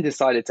have then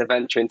decided to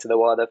venture into the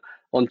world of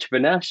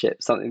entrepreneurship,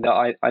 something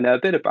that I know a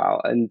bit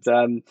about. And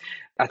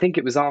I think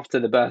it was after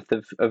the birth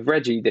of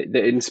Reggie that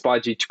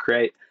inspired you to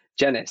create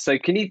Janice. So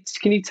can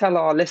you tell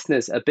our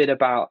listeners a bit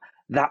about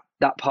that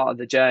part of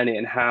the journey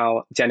and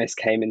how Janice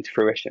came into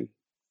fruition?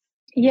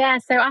 Yeah,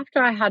 so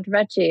after I had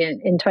Reggie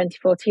in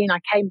 2014, I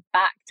came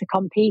back to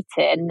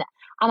competing,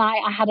 and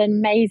I had an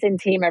amazing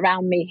team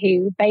around me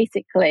who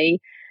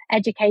basically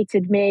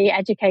educated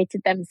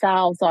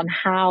themselves on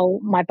how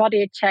my body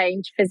had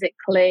changed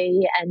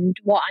physically and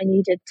what I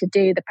needed to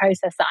do, the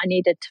process that I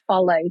needed to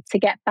follow to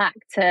get back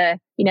to,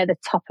 the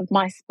top of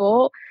my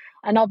sport.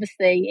 And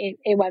obviously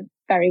it went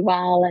very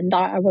well, and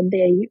I won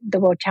the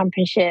World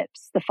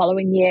Championships the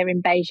following year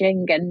in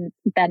Beijing, and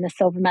then a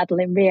silver medal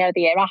in Rio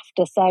the year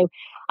after. So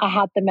I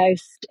had the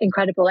most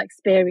incredible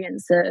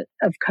experience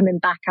of coming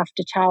back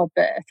after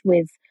childbirth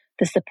with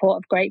the support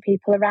of great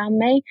people around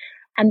me.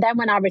 And then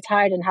when I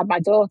retired and had my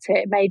daughter,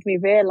 it made me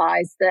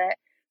realise that,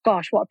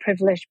 gosh, what a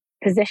privileged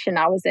position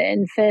I was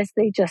in.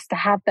 Firstly, just to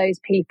have those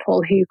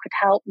people who could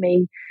help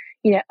me,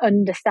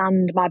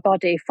 understand my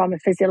body from a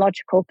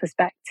physiological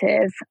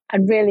perspective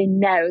and really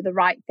know the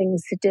right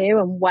things to do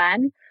and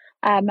when.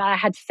 I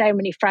had so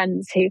many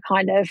friends who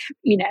kind of,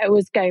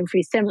 was going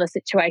through similar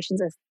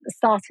situations as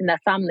starting their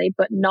family,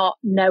 but not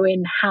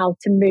knowing how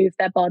to move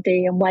their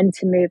body and when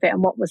to move it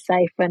and what was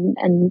safe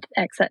and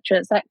et cetera,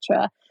 et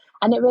cetera.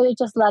 And it really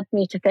just led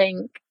me to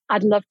think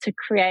I'd love to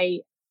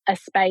create a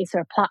space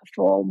or a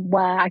platform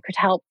where I could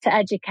help to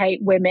educate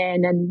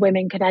women and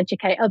women can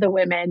educate other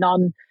women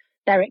on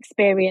their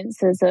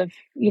experiences of,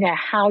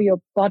 how your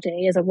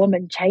body as a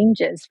woman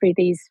changes through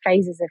these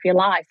phases of your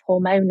life,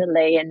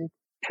 hormonally and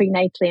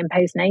prenatally and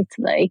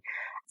postnatally.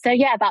 So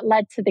yeah, that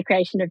led to the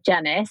creation of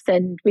Genis,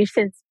 and we've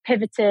since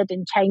pivoted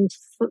and changed,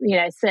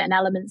 certain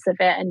elements of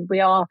it. And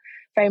we are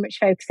very much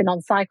focusing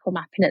on cycle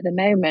mapping at the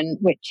moment,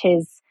 which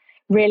is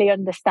really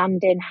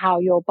understanding how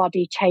your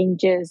body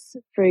changes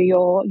through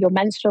your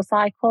menstrual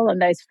cycle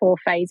and those 4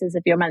 phases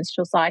of your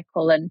menstrual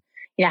cycle, and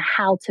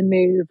how to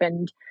move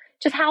and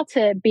just how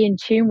to be in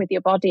tune with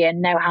your body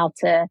and know how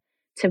to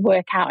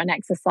work out and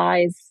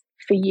exercise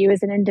for you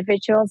as an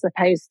individual, as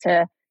opposed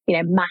to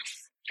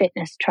mass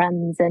fitness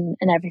trends and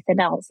everything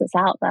else that's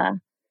out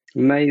there.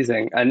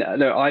 Amazing. And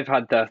look, I've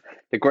had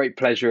the great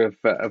pleasure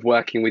of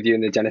working with you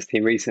and the Genis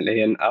team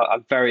recently, and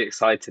I'm very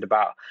excited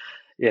about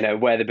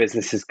where the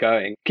business is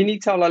going. Can you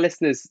tell our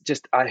listeners,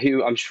 just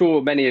who I'm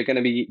sure many are going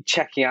to be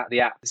checking out the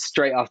app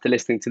straight after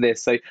listening to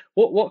this, so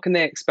what can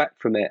they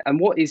expect from it,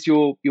 and what is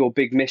your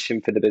big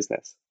mission for the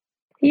business?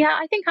 Yeah,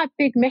 I think our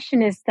big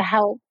mission is to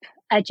help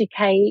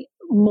educate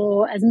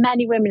as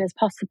many women as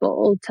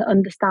possible to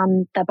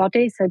understand their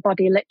body. So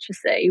body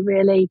literacy,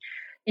 really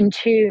in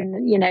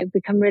tune,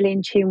 become really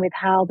in tune with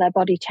how their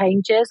body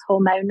changes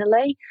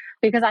hormonally.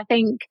 Because I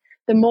think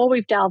the more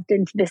we've delved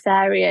into this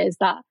area is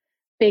that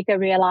bigger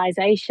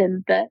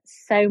realization that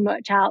so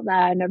much out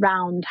there and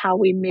around how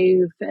we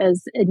move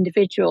as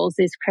individuals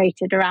is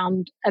created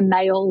around a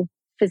male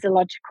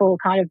physiological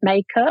kind of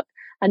makeup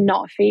and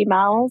not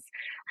females.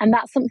 And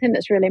that's something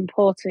that's really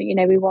important.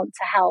 We want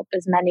to help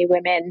as many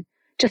women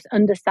just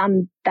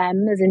understand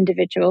them as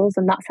individuals,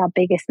 and that's our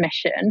biggest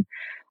mission.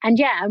 And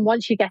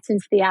once you get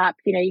into the app,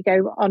 you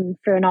go on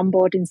through an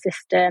onboarding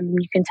system,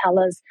 you can tell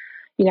us,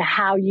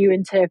 how you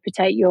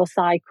interpret your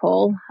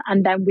cycle,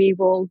 and then we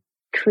will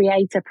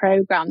create a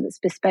program that's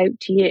bespoke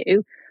to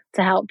you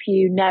to help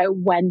you know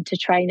when to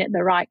train at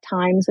the right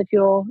times of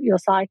your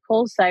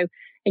cycle. So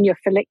in your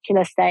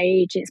follicular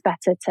stage, it's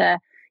better to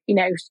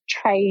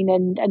train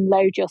and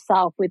load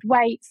yourself with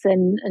weights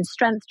and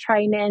strength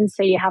training,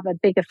 so you have a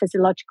bigger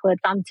physiological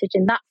advantage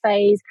in that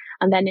phase.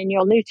 And then in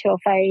your luteal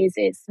phase,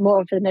 it's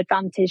more of an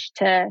advantage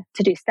to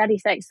do steady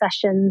state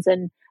sessions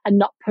and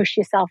not push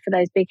yourself for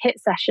those big hit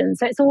sessions.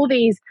 So it's all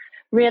these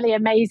really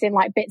amazing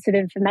bits of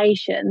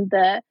information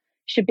that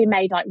should be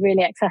made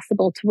really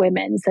accessible to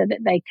women, so that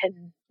they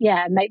can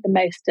make the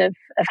most of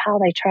how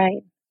they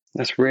train.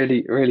 That's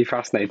really, really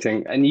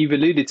fascinating. And you've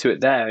alluded to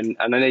it there, and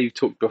I know you've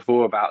talked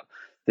before about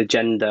the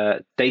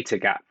gender data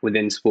gap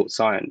within sports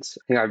science.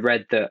 I think I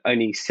read that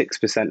only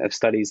 6% of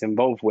studies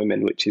involve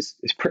women, which is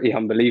pretty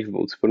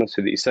unbelievable, to be honest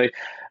with you. So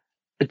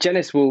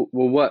Genis will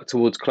work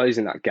towards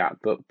closing that gap,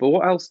 but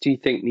what else do you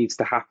think needs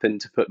to happen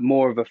to put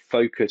more of a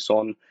focus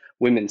on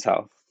women's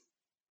health?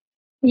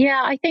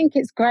 Yeah, I think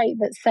it's great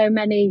that so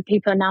many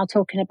people are now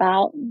talking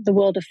about the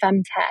world of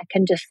FemTech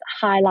and just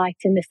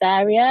highlighting this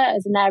area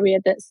as an area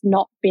that's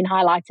not been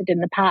highlighted in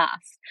the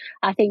past.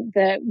 I think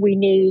that we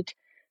need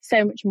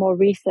so much more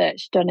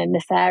research done in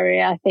this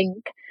area. I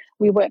think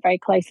we work very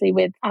closely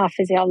with our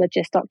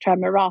physiologist, Dr.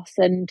 Emma Ross,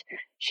 and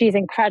she's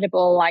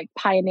incredible,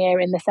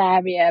 pioneer in this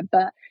area.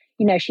 But,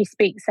 she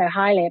speaks so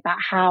highly about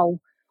how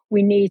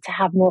we need to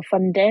have more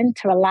funding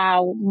to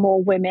allow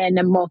more women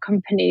and more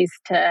companies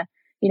to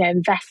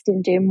invest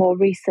in doing more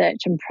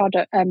research and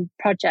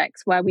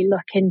projects where we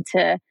look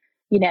into,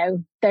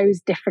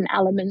 those different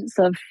elements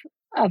of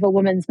a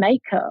woman's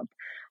makeup.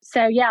 So,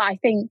 I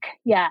think,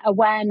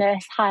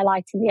 awareness,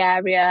 highlighting the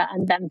area,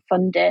 and then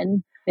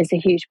funding is a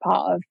huge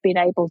part of being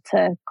able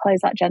to close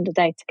that gender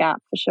data gap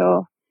for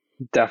sure.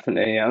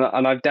 Definitely.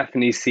 And I've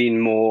definitely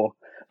seen more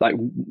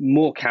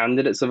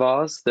candidates of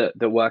ours that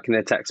work in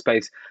the tech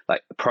space,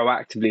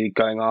 proactively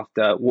going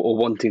after or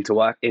wanting to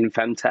work in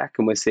FemTech,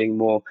 and we're seeing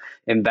more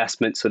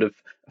investment sort of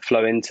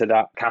flow into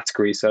that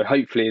category. So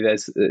hopefully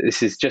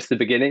this is just the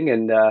beginning,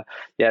 and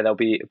there'll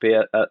be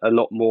a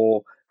lot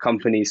more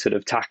companies sort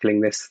of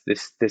tackling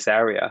this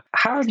area.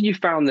 How have you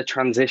found the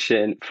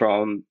transition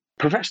from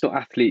professional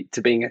athlete to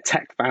being a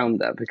tech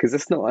founder? Because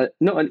it's not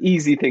an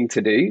easy thing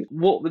to do.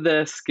 What were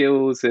the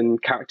skills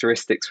and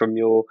characteristics from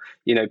your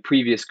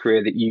previous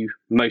career that you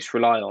most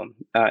rely on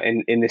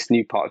in this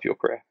new part of your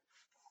career?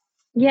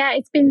 Yeah,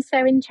 it's been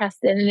so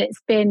interesting, and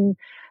it's been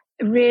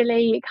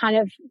really kind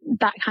of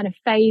that kind of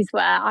phase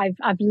where I've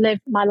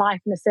lived my life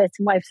in a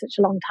certain way for such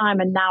a long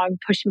time, and now I'm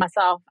pushing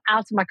myself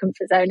out of my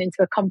comfort zone into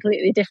a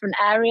completely different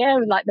area,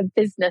 like the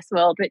business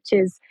world,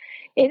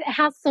 it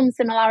has some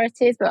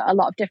similarities but a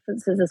lot of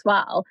differences as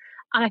well.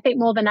 And I think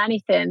more than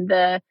anything,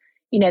 the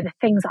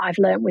things that I've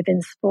learned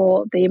within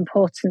sport, the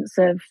importance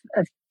of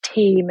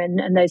team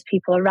and those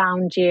people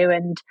around you,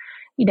 and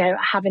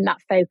having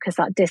that focus,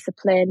 that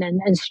discipline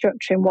and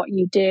structuring what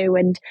you do.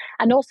 And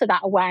also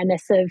that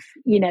awareness of,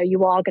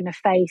 you are going to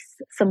face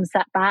some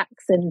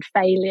setbacks and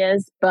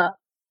failures, but,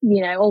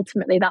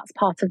 ultimately that's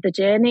part of the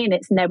journey, and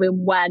it's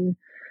knowing when,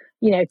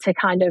 to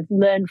kind of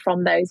learn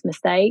from those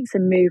mistakes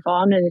and move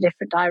on in a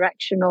different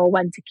direction, or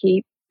when to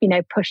keep,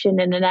 pushing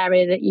in an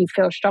area that you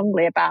feel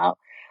strongly about.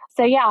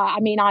 So yeah, I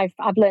mean, I've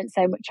learned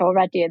so much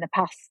already in the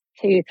past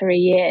 2-3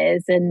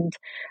 years, and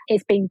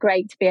it's been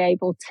great to be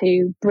able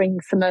to bring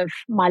some of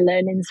my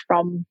learnings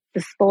from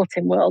the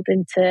sporting world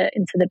into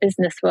the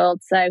business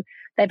world. So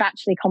they've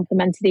actually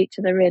complemented each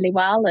other really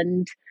well,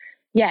 and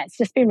yeah, it's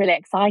just been really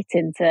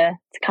exciting to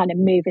kind of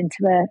move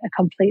into a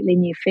completely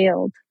new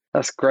field.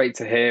 That's great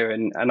to hear.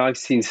 And I've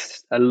seen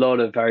a lot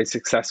of very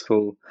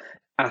successful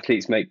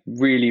athletes make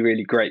really,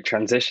 really great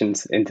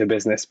transitions into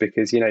business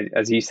because,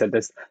 as you said,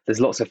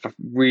 there's lots of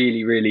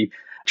really, really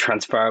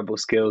transferable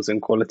skills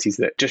and qualities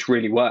that just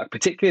really work,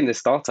 particularly in the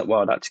startup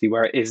world, actually,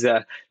 where it is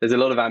there's a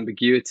lot of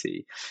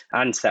ambiguity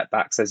and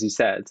setbacks, as you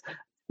said.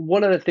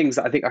 One of the things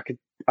that I think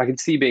I can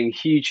see being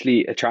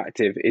hugely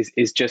attractive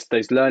is just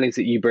those learnings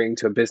that you bring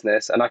to a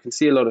business. And I can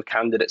see a lot of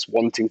candidates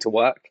wanting to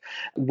work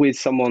with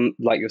someone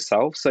like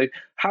yourself. So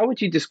how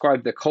would you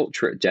describe the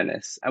culture at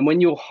Ennis? And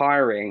when you're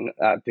hiring,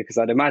 because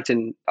I'd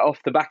imagine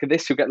off the back of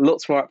this, you'll get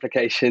lots more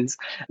applications,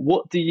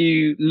 what do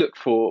you look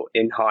for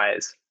in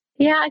hires?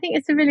 Yeah, I think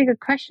it's a really good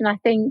question. I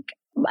think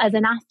as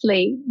an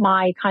athlete,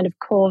 my kind of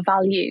core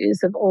values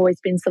have always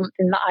been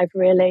something that I've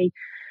really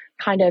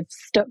kind of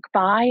stuck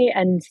by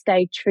and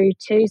stayed true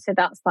to. So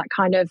that's that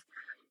kind of,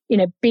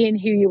 being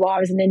who you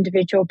are as an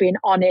individual, being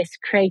honest,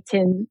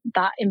 creating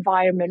that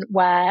environment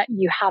where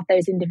you have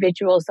those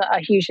individuals that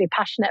are hugely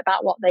passionate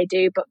about what they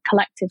do, but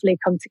collectively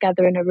come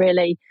together in a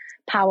really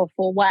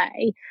powerful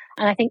way.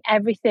 And I think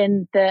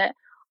everything that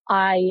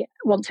I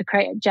want to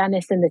create at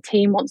Ennis and the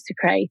team wants to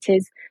create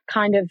is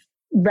kind of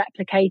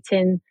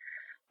replicating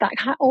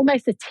that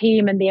almost the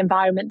team and the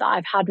environment that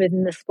I've had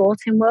within the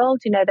sporting world,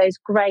 those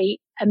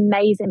great,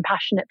 amazing,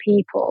 passionate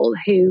people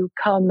who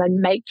come and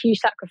make huge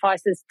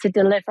sacrifices to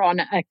deliver on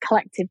a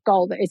collective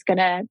goal that is going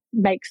to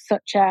make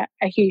such a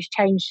huge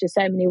change to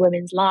so many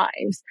women's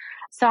lives.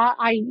 So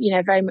I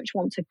very much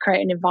want to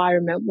create an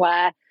environment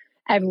where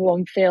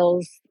everyone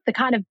feels the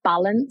kind of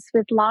balance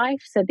with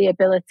life. So the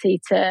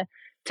ability to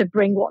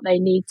bring what they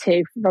need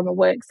to from a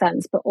work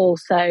sense, but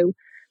also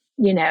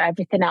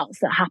everything else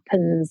that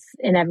happens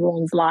in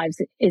everyone's lives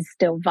is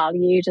still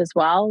valued as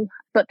well.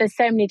 But there's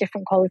so many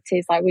different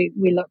qualities like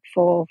we look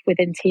for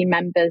within team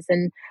members.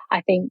 And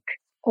I think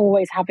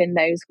always having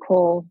those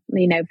core,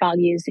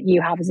 values that you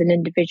have as an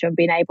individual and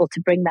being able to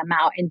bring them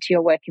out into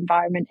your work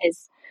environment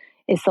is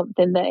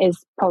something that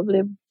is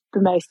probably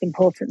the most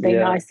important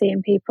thing I see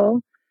in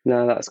people.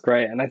 No, that's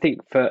great. And I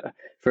think for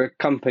a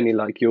company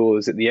like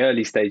yours at the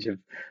early stage of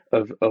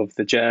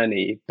the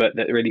journey, but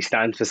that really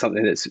stands for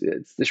something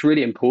that's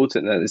really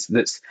important,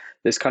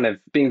 that's kind of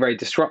being very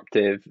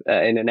disruptive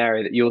in an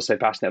area that you're so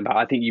passionate about,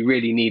 I think you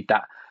really need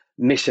that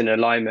mission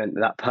alignment,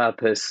 that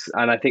purpose.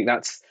 And I think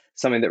that's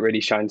something that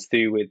really shines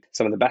through with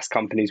some of the best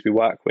companies we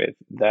work with.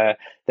 They're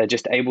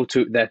just able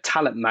to, they're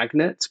talent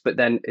magnets, but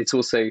then it's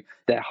also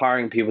they're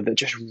hiring people that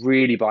just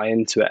really buy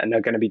into it and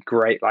are going to be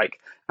great like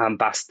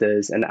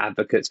ambassadors and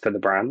advocates for the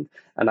brand.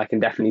 And I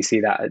can definitely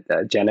see that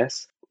at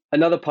Ennis.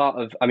 Another part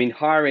of,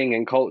 hiring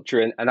and culture,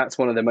 and that's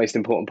one of the most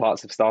important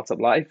parts of startup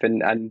life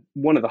and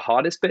one of the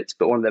hardest bits,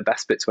 but one of the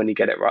best bits when you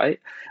get it right.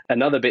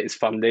 Another bit is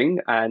funding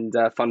and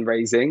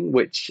fundraising,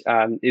 which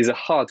is a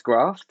hard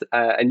graft.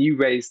 And you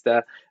raised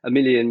 $1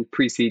 million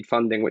pre-seed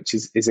funding, which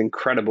is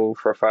incredible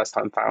for a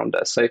first-time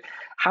founder. So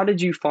how did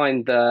you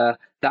find that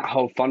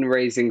whole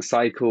fundraising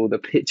cycle, the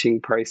pitching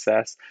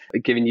process,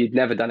 given you'd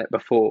never done it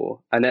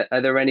before? And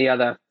are there any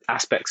other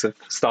aspects of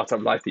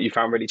startup life that you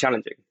found really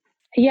challenging?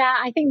 Yeah,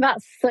 I think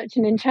that's such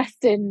an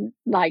interesting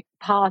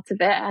part of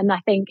it. And I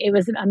think it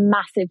was a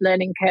massive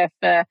learning curve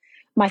for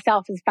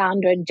myself as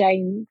founder and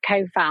Jane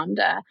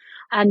co-founder.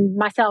 And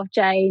myself,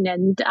 Jane,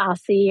 and our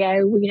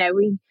CEO,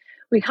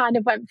 we kind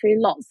of went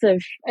through lots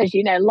of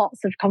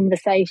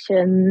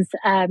conversations,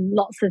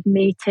 lots of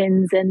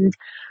meetings, and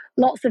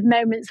lots of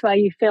moments where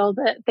you feel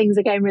that things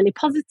are going really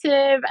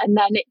positive and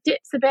then it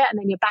dips a bit and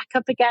then you're back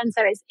up again.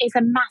 So it's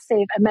a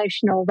massive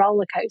emotional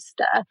roller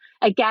coaster.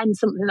 Again,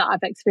 something that I've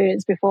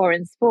experienced before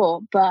in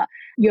sport, but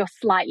you're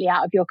slightly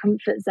out of your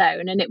comfort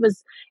zone. And it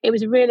was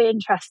really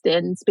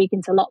interesting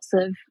speaking to lots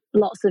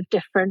of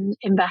different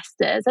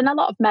investors and a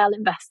lot of male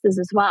investors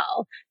as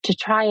well, to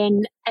try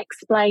and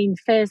explain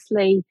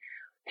firstly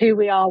who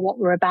we are, what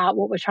we're about,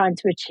 what we're trying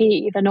to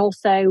achieve, and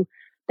also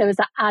there was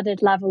that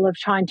added level of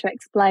trying to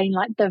explain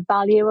the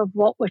value of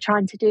what we're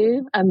trying to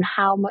do and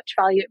how much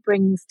value it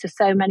brings to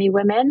so many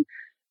women,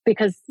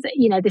 because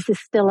this is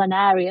still an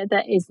area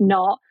that is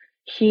not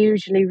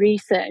hugely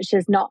researched.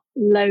 There's not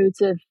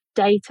loads of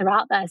data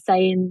out there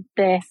saying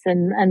this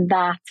and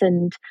that,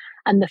 and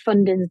the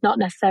funding's not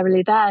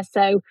necessarily there.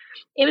 So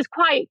it was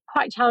quite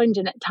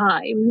challenging at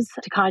times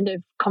to kind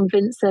of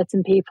convince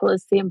certain people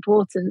as the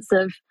importance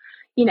of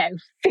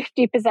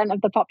 50%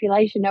 of the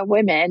population are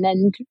women,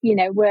 and,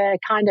 we're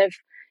kind of,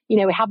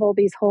 we have all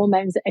these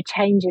hormones that are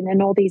changing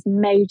and all these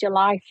major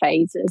life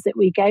phases that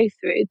we go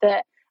through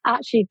that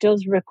actually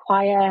does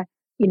require,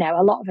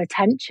 a lot of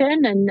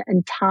attention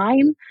and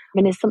time,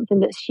 and is something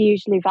that's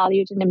hugely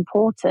valued and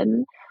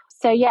important.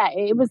 So yeah,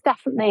 it was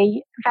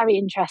definitely very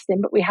interesting,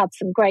 but we had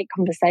some great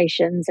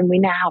conversations, and we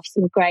now have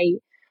some great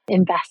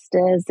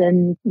investors,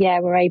 and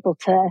we're able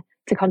to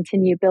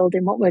continue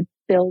building what we're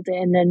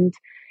building, and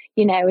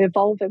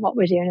evolving what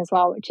we're doing as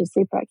well, which is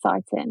super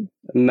exciting.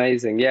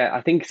 Amazing. Yeah,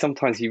 I think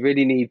sometimes you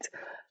really need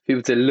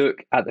people to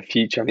look at the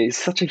future. I mean, it's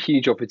such a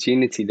huge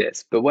opportunity,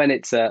 this, but when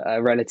it's a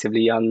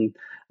relatively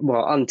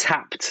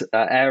untapped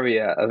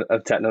area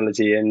of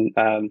technology, and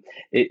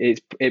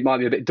it might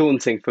be a bit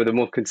daunting for the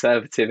more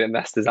conservative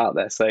investors out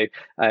there. So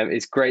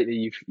it's great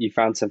that you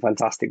found some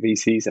fantastic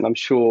VCs, and I'm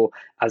sure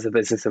as the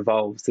business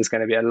evolves, there's going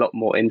to be a lot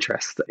more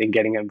interest in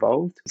getting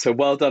involved. So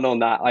well done on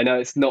that. I know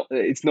it's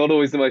not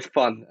always the most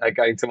fun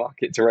going to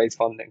market to raise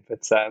funding,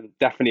 but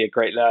definitely a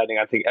great learning.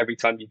 I think every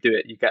time you do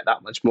it, you get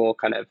that much more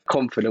kind of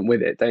confident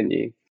with it, don't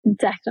you?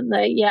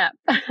 Definitely, yeah.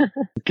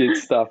 Good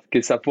stuff.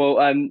 Well,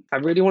 I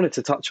really wanted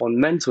to touch on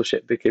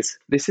mentorship, because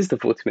this is the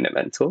 40-minute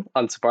mentor,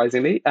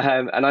 unsurprisingly.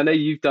 And I know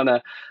you've done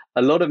a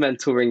lot of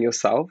mentoring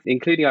yourself,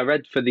 including, I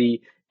read, for the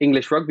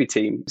English rugby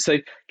team. So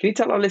can you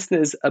tell our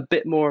listeners a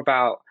bit more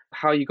about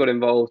how you got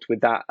involved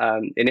with that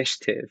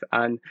initiative,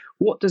 and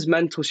what does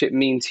mentorship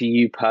mean to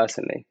you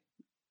personally?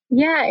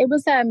 Yeah, it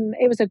was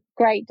a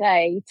great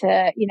day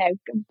to,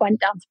 went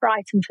down to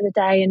Brighton for the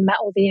day and met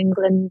all the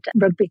England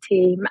rugby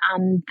team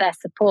and their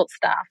support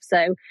staff.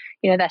 So,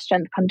 their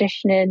strength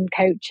conditioning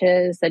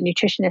coaches, their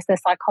nutritionists, their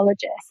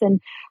psychologists,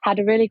 and had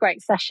a really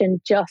great session,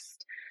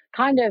 just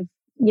kind of,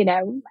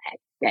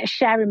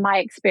 sharing my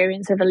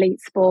experience of elite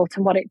sport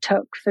and what it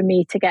took for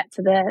me to get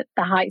to the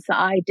heights that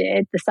I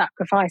did, the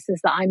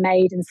sacrifices that I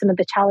made, and some of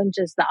the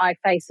challenges that I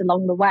faced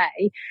along the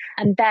way.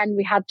 And then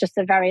we had just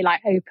a very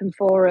open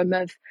forum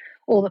of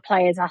all the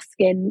players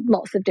asking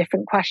lots of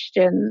different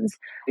questions,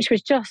 which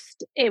was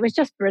just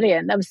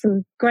brilliant. There were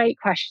some great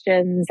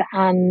questions,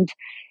 and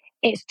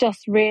it's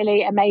just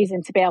really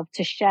amazing to be able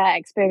to share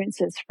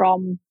experiences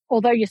from,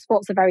 although your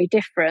sports are very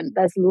different,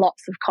 there's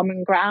lots of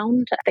common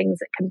ground, things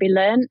that can be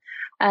learned.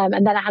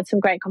 And then I had some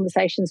great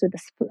conversations with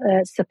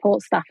the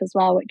support staff as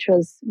well, which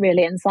was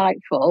really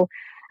insightful.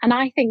 And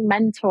I think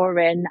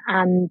mentoring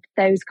and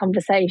those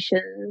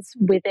conversations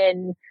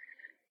within,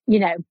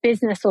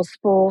 business or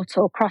sport,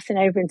 or crossing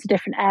over into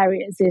different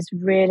areas, is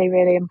really,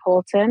 really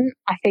important.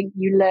 I think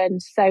you learn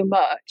so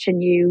much,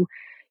 and you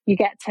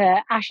get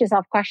to ask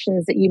yourself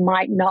questions that you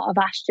might not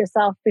have asked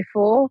yourself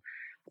before.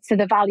 So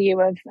the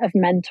value of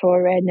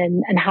mentoring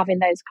and having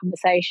those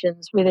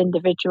conversations with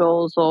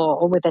individuals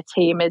or with a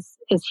team is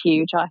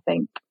huge, I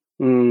think.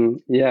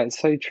 Yeah, it's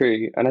so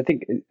true. And I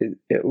think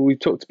we've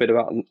talked a bit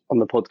about on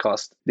the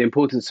podcast the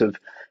importance of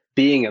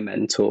being a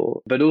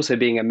mentor, but also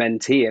being a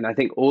mentee. And I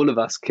think all of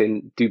us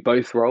can do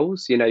both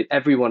roles.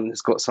 Everyone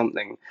has got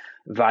something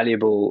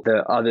valuable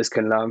that others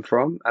can learn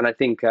from. And I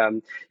think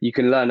you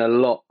can learn a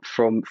lot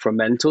from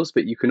mentors,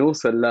 but you can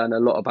also learn a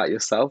lot about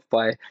yourself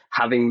by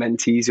having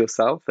mentees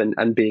yourself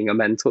and being a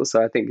mentor.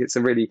 So I think it's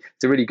a really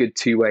good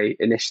two-way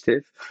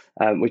initiative,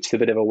 which is a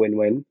bit of a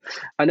win-win.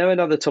 I know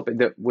another topic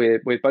that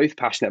we're both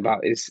passionate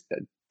about is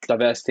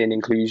diversity and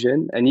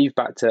inclusion. And you've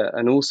backed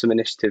an awesome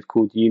initiative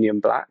called Union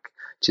Black,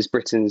 which is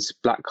Britain's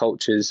Black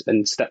Cultures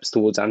and Steps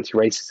Towards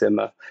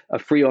Anti-Racism, a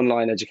free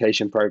online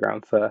education programme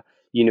for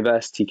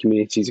university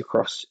communities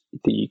across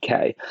the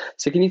UK.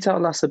 So can you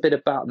tell us a bit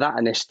about that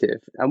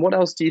initiative, and what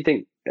else do you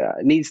think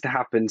needs to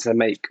happen to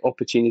make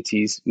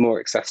opportunities more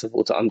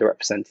accessible to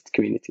underrepresented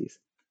communities?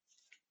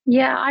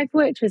 Yeah, I've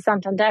worked with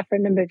Santander for a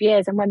number of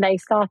years, and when they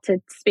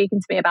started speaking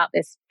to me about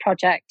this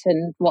project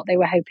and what they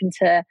were hoping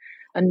to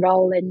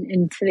enroll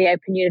into the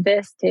open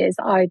universities,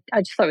 I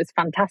just thought it was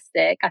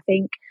fantastic. I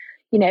think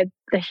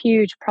the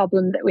huge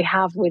problem that we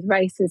have with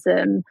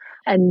racism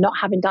and not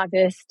having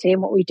diversity,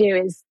 and what we do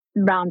is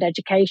around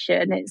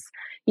education. It's,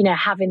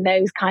 having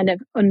those kind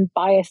of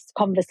unbiased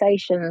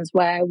conversations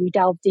where we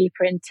delve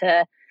deeper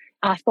into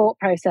our thought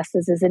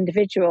processes as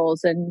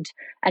individuals and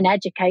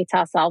educate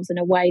ourselves in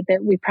a way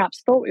that we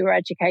perhaps thought we were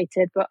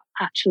educated, but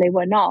actually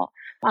we're not.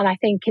 And I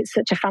think it's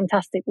such a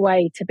fantastic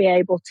way to be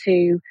able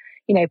to,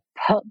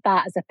 put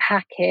that as a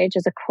package,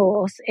 as a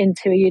course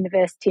into a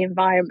university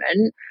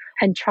environment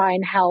and try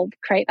and help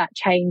create that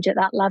change at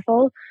that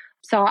level.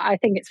 So I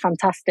think it's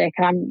fantastic,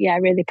 and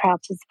I'm really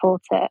proud to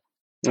support it.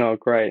 Oh,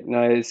 great.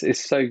 No,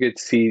 it's so good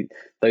to see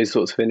those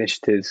sorts of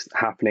initiatives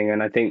happening.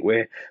 And I think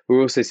we're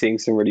also seeing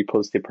some really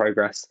positive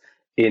progress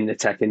in the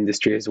tech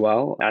industry as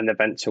well, and the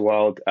venture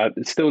world.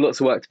 Still lots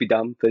of work to be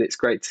done, but it's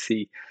great to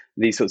see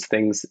these sorts of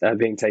things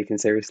being taken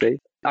seriously.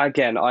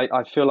 Again,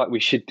 I feel like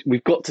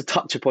we've got to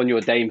touch upon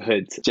your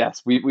damehood,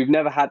 Jess. We've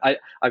never had,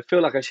 I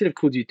feel like I should have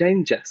called you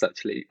Dame Jess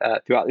actually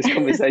throughout this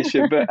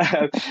conversation, but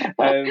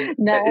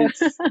no.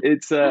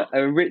 it's a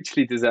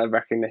richly deserved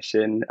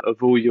recognition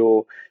of all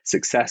your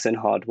success and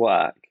hard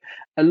work.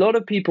 A lot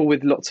of people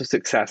with lots of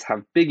success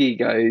have big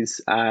egos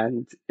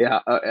and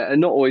are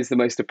not always the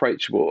most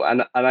approachable.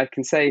 And I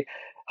can say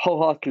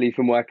wholeheartedly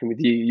from working with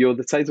you, you're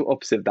the total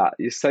opposite of that.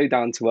 You're so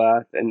down to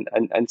earth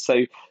and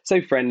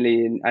so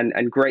friendly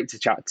and great to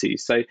chat to.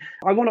 So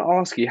I want to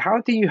ask you,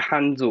 how do you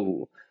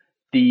handle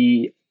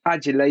the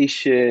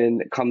adulation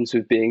that comes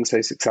with being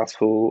so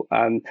successful,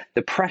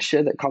 the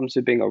pressure that comes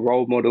with being a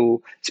role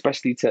model,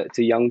 especially to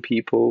young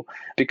people?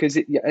 Because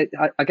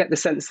I get the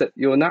sense that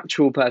your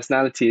natural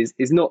personality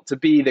is not to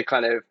be the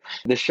kind of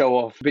the show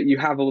off, but you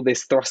have all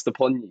this thrust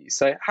upon you.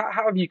 So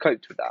how have you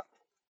coped with that?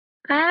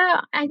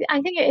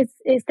 I think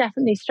it's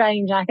definitely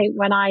strange. I think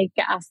when I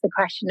get asked the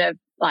question of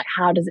like,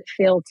 how does it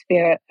feel to be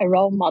a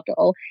role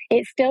model,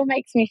 it still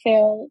makes me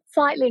feel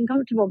slightly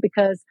uncomfortable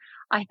because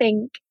I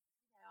think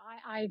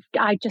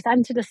I just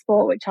entered a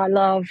sport which I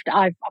loved.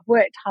 I've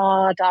worked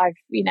hard. I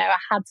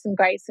had some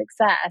great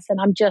success,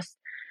 and I'm just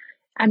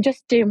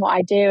doing what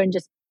I do and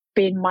just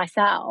being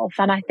myself.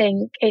 And I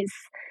think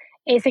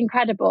it's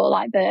incredible,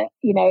 like the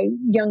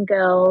young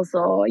girls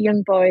or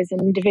young boys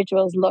and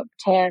individuals look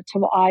to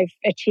what I've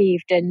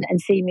achieved and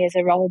see me as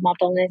a role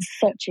model, and it's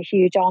such a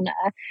huge honor.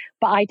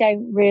 But I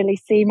don't really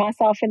see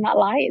myself in that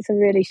light. It's a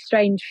really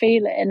strange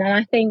feeling, and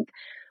I think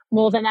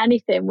more than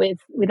anything,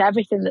 with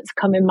everything that's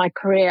come in my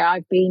career,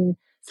 I've been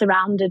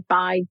surrounded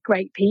by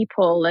great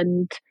people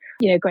and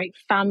great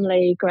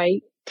family,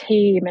 great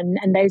team,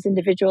 and those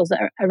individuals that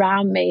are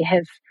around me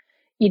have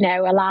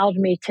allowed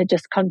me to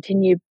just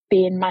continue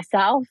being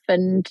myself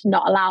and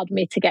not allowed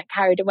me to get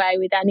carried away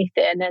with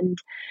anything. And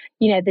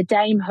the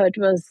damehood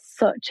was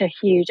such a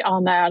huge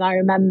honor, and I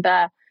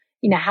remember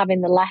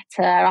having the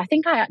letter. I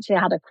think I actually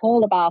had a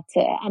call about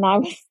it, and I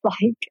was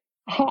like,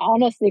 I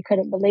honestly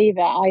couldn't believe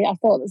it. I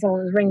thought that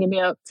someone was ringing me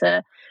up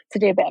to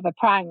do a bit of a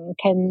prank,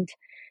 and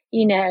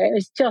it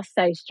was just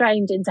so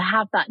strange. And to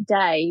have that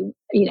day,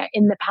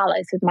 in the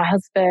palace with my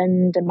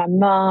husband and my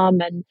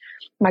mum and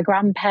my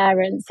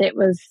grandparents, it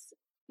was,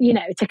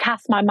 to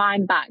cast my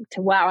mind back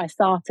to where I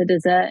started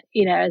as a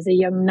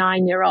young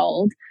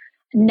 9-year-old.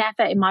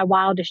 Never in my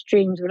wildest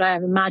dreams would I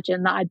have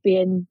imagined that I'd be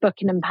in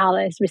Buckingham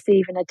Palace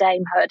receiving a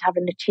damehood,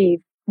 having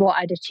achieved what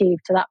I'd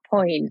achieved to that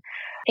point.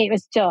 It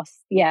was just,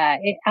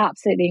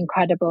 absolutely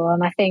incredible.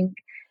 And I think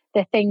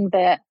the thing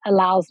that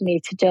allows me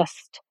to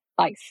just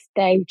like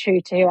stay true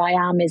to who I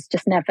am is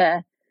just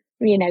never,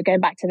 going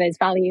back to those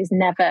values,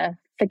 never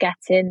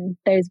forgetting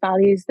those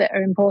values that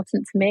are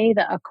important to me,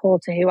 that are core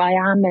to who I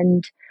am,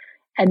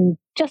 and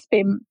just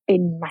being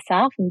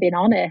myself and being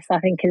honest, I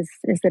think is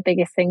the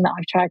biggest thing that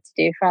I've tried to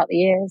do throughout the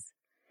years.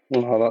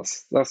 Oh,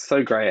 that's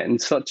so great,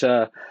 and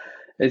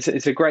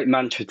it's a great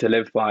mantra to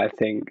live by. I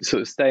think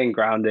sort of staying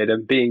grounded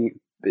and being,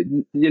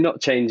 you're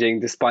not changing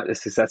despite the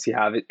success you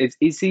have.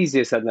 It's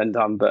easier said than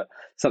done, but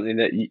something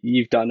that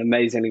you've done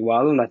amazingly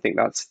well, and I think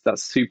that's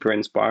super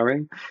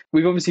inspiring.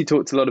 We've obviously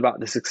talked a lot about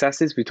the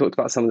successes. We talked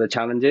about some of the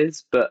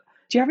challenges, but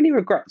do you have any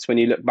regrets when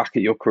you look back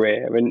at your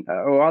career, and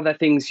or are there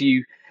things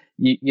you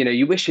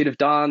wish you'd have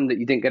done that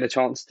you didn't get a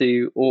chance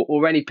to,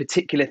 or any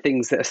particular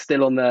things that are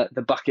still on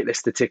the bucket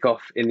list to tick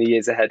off in the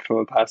years ahead from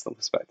a personal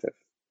perspective?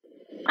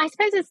 I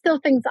suppose there's still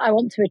things that I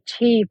want to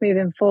achieve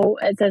moving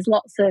forward. There's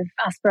lots of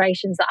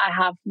aspirations that I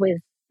have with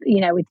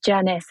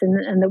Janice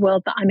and the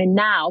world that I'm in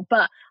now.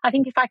 But I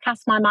think if I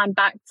cast my mind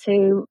back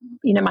to,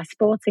 my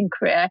sporting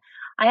career,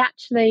 I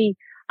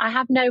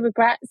have no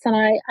regrets, and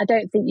I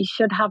don't think you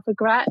should have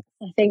regrets.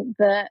 I think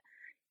that,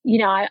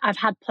 I've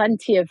had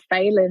plenty of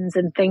failings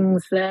and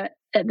things that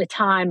at the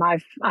time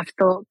I've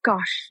thought,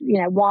 gosh,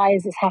 why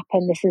has this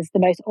happened? This is the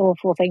most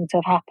awful thing to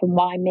have happened.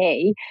 Why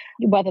me?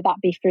 Whether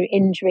that be through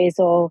injuries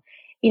or,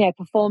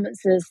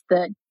 performances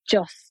that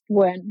just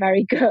weren't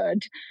very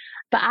good.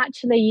 But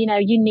actually,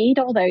 you need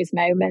all those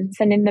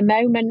moments. And in the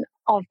moment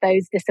of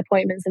those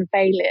disappointments and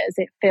failures,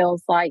 it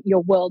feels like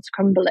your world's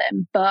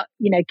crumbling. But,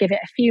 give it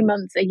a few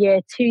months, a year,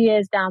 2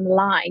 years down the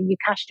line, you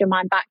cast your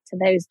mind back to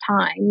those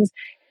times,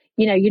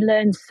 you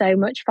learn so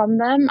much from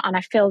them. And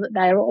I feel that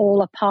they're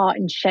all a part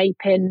in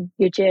shaping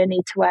your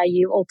journey to where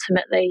you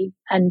ultimately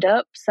end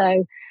up.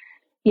 So,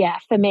 yeah,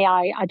 for me,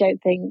 I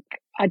don't think,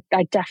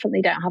 I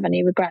definitely don't have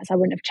any regrets. I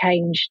wouldn't have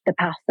changed the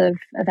path of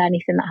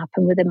anything that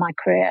happened within my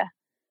career.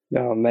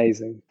 Oh,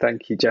 amazing.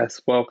 Thank you,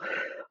 Jess. Well,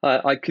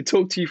 I could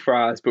talk to you for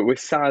hours, but we're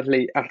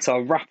sadly at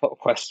our wrap-up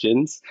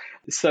questions.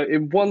 So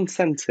in one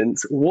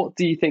sentence, what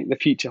do you think the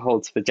future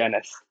holds for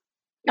Janice?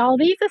 Oh,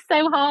 these are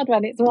so hard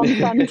when it's one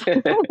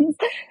sentence.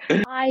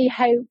 I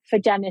hope for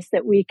Janice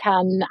that we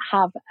can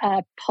have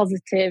a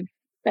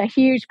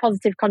huge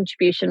positive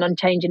contribution on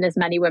changing as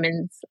many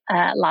women's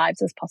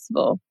lives as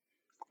possible.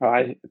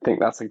 I think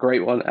that's a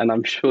great one, and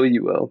I'm sure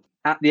you will.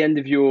 At the end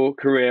of your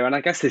career, and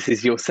I guess this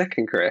is your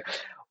second career,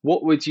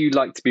 what would you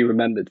like to be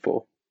remembered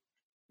for?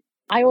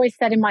 I always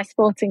said in my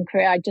sporting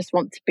career, I just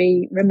want to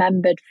be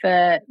remembered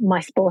for my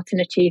sporting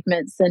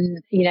achievements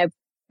and,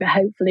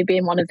 hopefully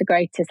being one of the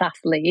greatest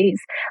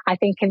athletes. I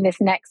think in this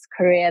next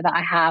career that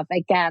I have,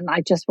 again,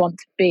 I just want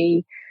to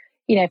be,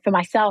 for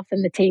myself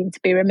and the team, to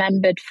be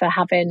remembered for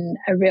having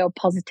a real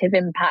positive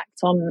impact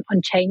on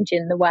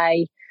changing the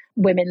way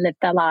women live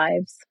their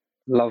lives.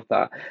 Love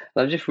that.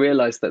 And I've just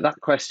realized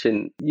that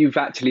question, you've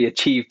actually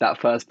achieved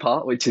that first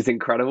part, which is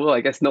incredible.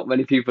 I guess not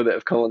many people that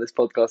have come on this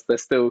podcast, they're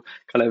still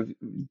kind of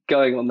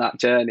going on that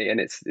journey. And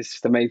it's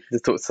just amazing to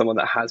talk to someone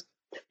that has,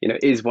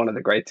 is one of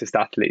the greatest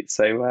athletes.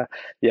 So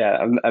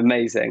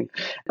amazing.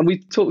 And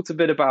we've talked a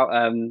bit about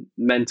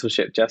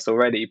mentorship, Jess,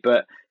 already,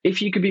 but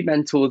if you could be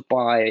mentored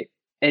by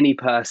any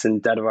person,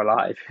 dead or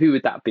alive, who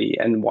would that be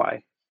and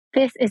why?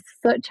 This is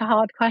such a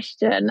hard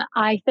question.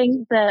 I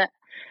think that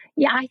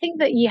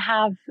you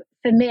have,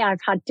 for me,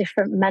 I've had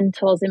different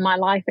mentors in my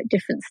life at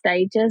different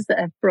stages that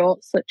have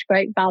brought such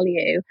great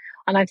value.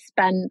 And I've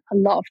spent a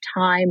lot of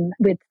time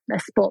with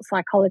a sports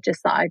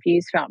psychologist that I've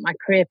used throughout my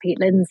career, Pete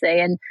Lindsay.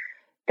 And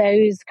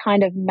those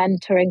kind of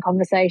mentoring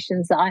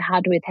conversations that I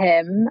had with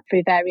him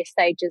through various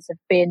stages have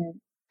been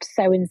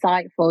so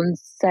insightful and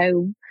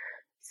so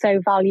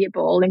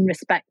valuable in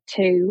respect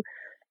to,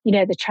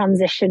 the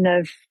transition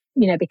of,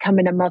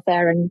 becoming a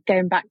mother and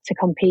going back to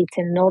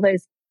competing and all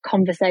those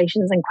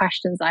conversations and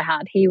questions I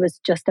had. He was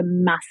just a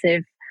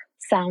massive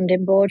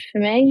sounding board for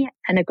me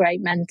and a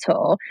great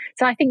mentor.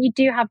 So I think you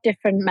do have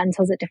different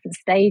mentors at different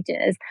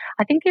stages.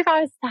 I think if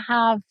I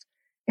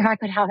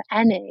could have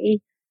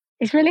any,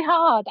 it's really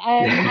hard.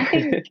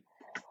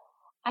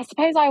 I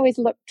suppose I always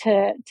look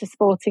to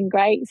sporting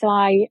greats.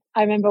 I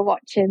remember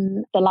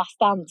watching The Last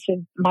Dance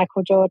with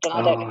Michael Jordan.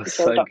 I don't know if you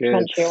saw the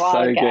documentary a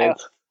while ago.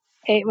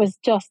 It was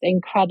just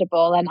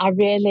incredible. And I'd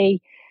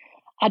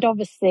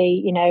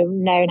obviously,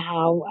 known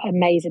how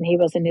amazing he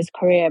was in his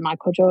career,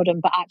 Michael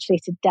Jordan, but actually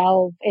to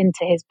delve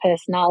into his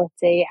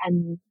personality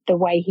and the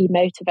way he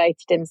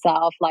motivated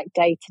himself like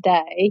day to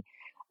day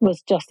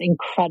was just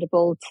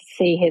incredible to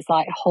see his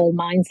like whole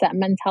mindset and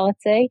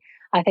mentality.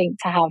 I think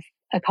to have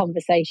a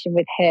conversation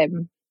with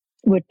him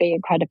would be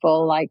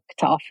incredible, like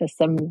to offer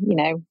some,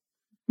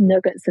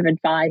 nuggets of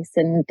advice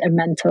and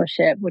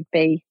mentorship would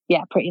be,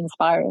 pretty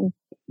inspiring.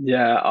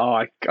 Yeah,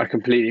 I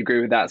completely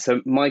agree with that.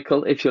 So,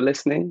 Michael, if you're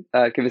listening,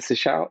 give us a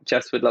shout.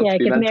 Jess would love to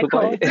be mentored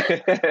by.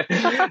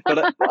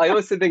 But I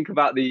also think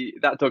about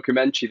that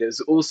documentary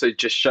that's also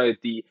just showed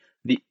the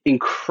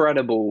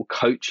incredible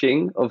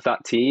coaching of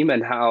that team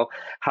and how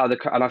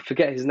and I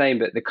forget his name,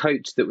 but the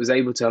coach that was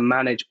able to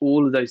manage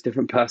all of those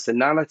different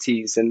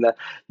personalities and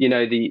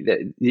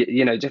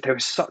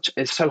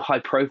it's so high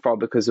profile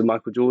because of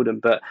Michael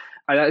Jordan. But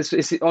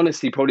it's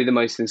honestly probably the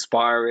most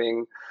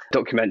inspiring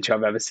documentary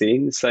I've ever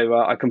seen. So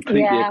I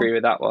completely agree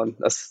with that one.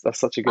 That's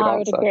such a good answer. I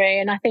would agree,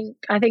 and I think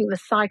the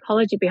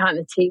psychology behind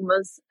the team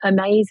was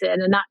amazing.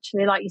 And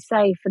actually, like you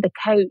say, for the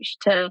coach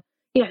to,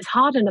 it's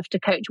hard enough to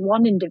coach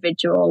one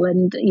individual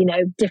and,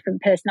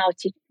 different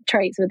personality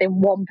traits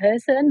within one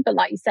person. But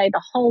like you say,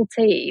 the whole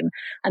team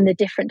and the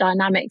different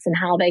dynamics and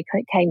how they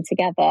came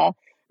together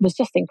was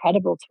just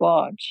incredible to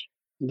watch.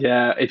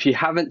 Yeah, if you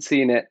haven't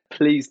seen it,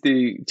 please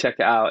do check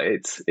it out.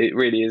 It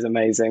really is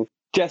amazing.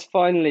 Jess,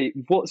 finally,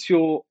 what's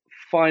your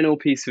final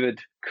piece of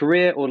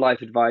career or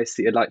life advice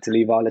that you'd like to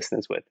leave our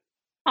listeners with?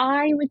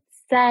 I would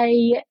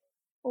say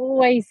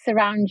always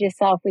surround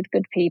yourself with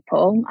good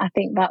people. I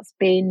think that's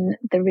been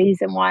the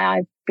reason why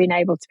I've been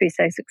able to be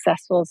so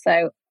successful.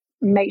 So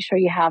make sure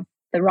you have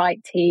the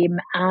right team,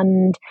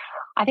 and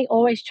I think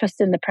always trust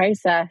in the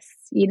process.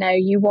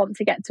 You want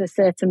to get to a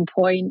certain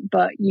point,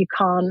 but you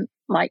can't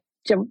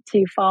jump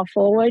too far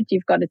forward.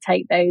 You've got to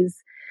take those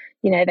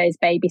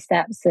baby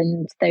steps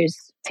and those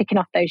ticking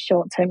off those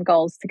short-term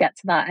goals to get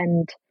to that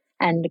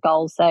end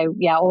goal. So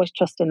always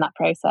trust in that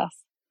process.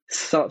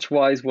 Such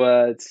wise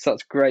words,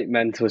 such great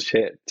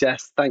mentorship.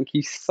 Jess, thank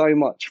you so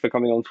much for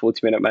coming on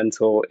 40 Minute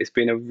Mentor. It's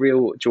been a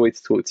real joy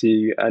to talk to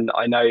you, and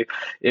I know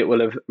it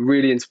will have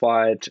really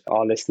inspired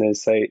our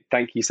listeners. So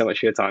thank you so much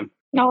for your time.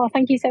 Oh,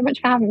 thank you so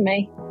much for having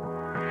me.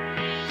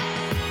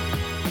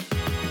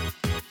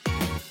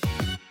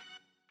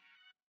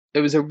 It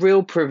was a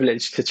real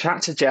privilege to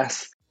chat to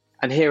Jess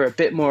and hear a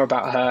bit more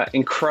about her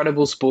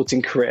incredible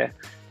sporting career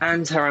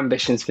and her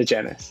ambitions for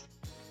Genis.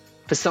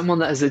 For someone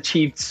that has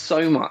achieved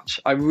so much,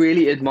 I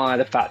really admire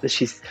the fact that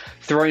she's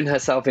thrown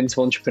herself into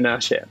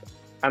entrepreneurship.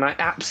 And I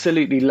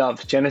absolutely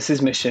love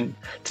Genis's mission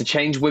to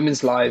change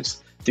women's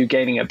lives through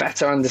gaining a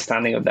better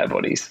understanding of their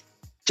bodies.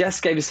 Jess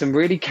gave us some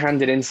really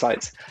candid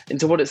insights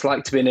into what it's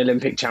like to be an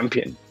Olympic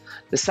champion,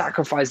 the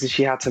sacrifices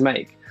she had to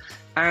make,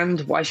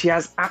 and why she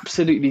has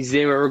absolutely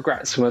zero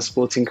regrets from her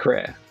sporting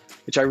career,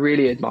 which I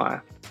really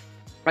admire.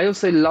 I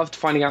also loved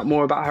finding out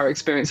more about her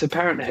experience of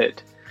parenthood,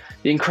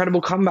 the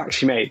incredible comeback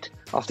she made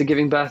after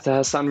giving birth to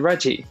her son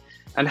Reggie,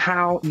 and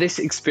how this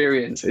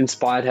experience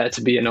inspired her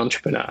to be an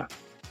entrepreneur.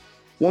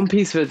 One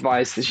piece of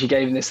advice that she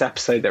gave in this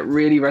episode that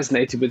really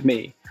resonated with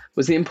me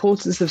was the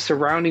importance of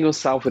surrounding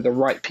yourself with the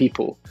right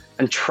people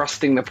and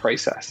trusting the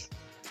process,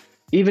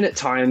 even at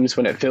times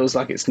when it feels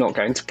like it's not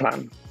going to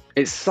plan.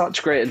 It's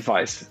such great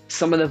advice.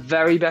 Some of the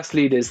very best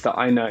leaders that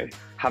I know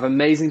have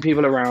amazing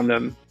people around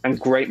them and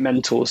great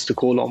mentors to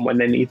call on when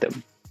they need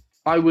them.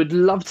 I would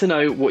love to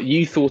know what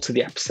you thought of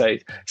the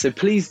episode, so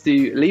please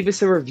do leave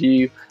us a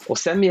review or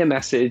send me a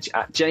message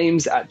at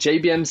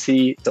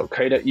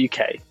james@jbmc.co.uk.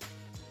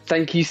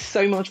 Thank you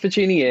so much for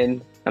tuning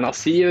in, and I'll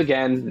see you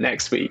again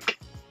next week.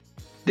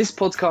 This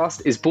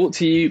podcast is brought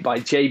to you by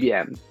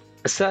JBM,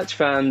 a search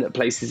firm that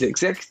places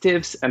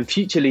executives and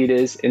future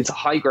leaders into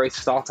high-growth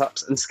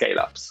startups and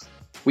scale-ups.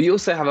 We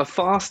also have a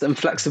fast and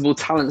flexible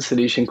talent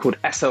solution called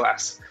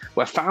SOS,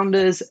 where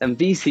founders and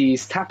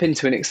VCs tap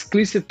into an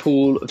exclusive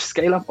pool of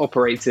scale-up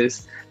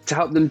operators to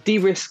help them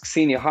de-risk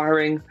senior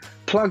hiring,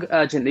 plug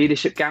urgent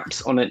leadership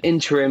gaps on an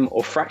interim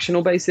or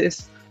fractional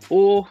basis,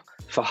 or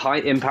for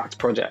high-impact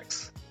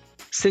projects.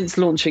 Since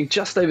launching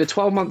just over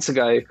 12 months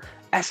ago,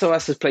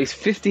 SOS has placed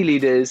 50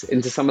 leaders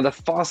into some of the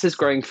fastest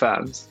growing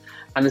firms,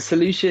 and the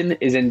solution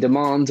is in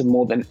demand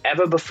more than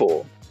ever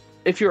before.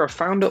 If you're a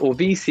founder or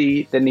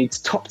VC that needs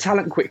top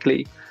talent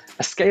quickly,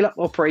 a scale-up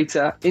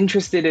operator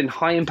interested in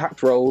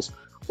high-impact roles,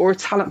 or a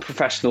talent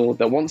professional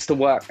that wants to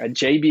work at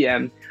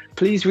JBM,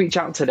 please reach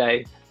out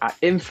today at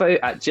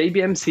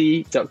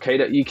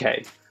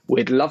info@jbmc.co.uk.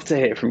 We'd love to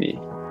hear from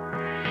you.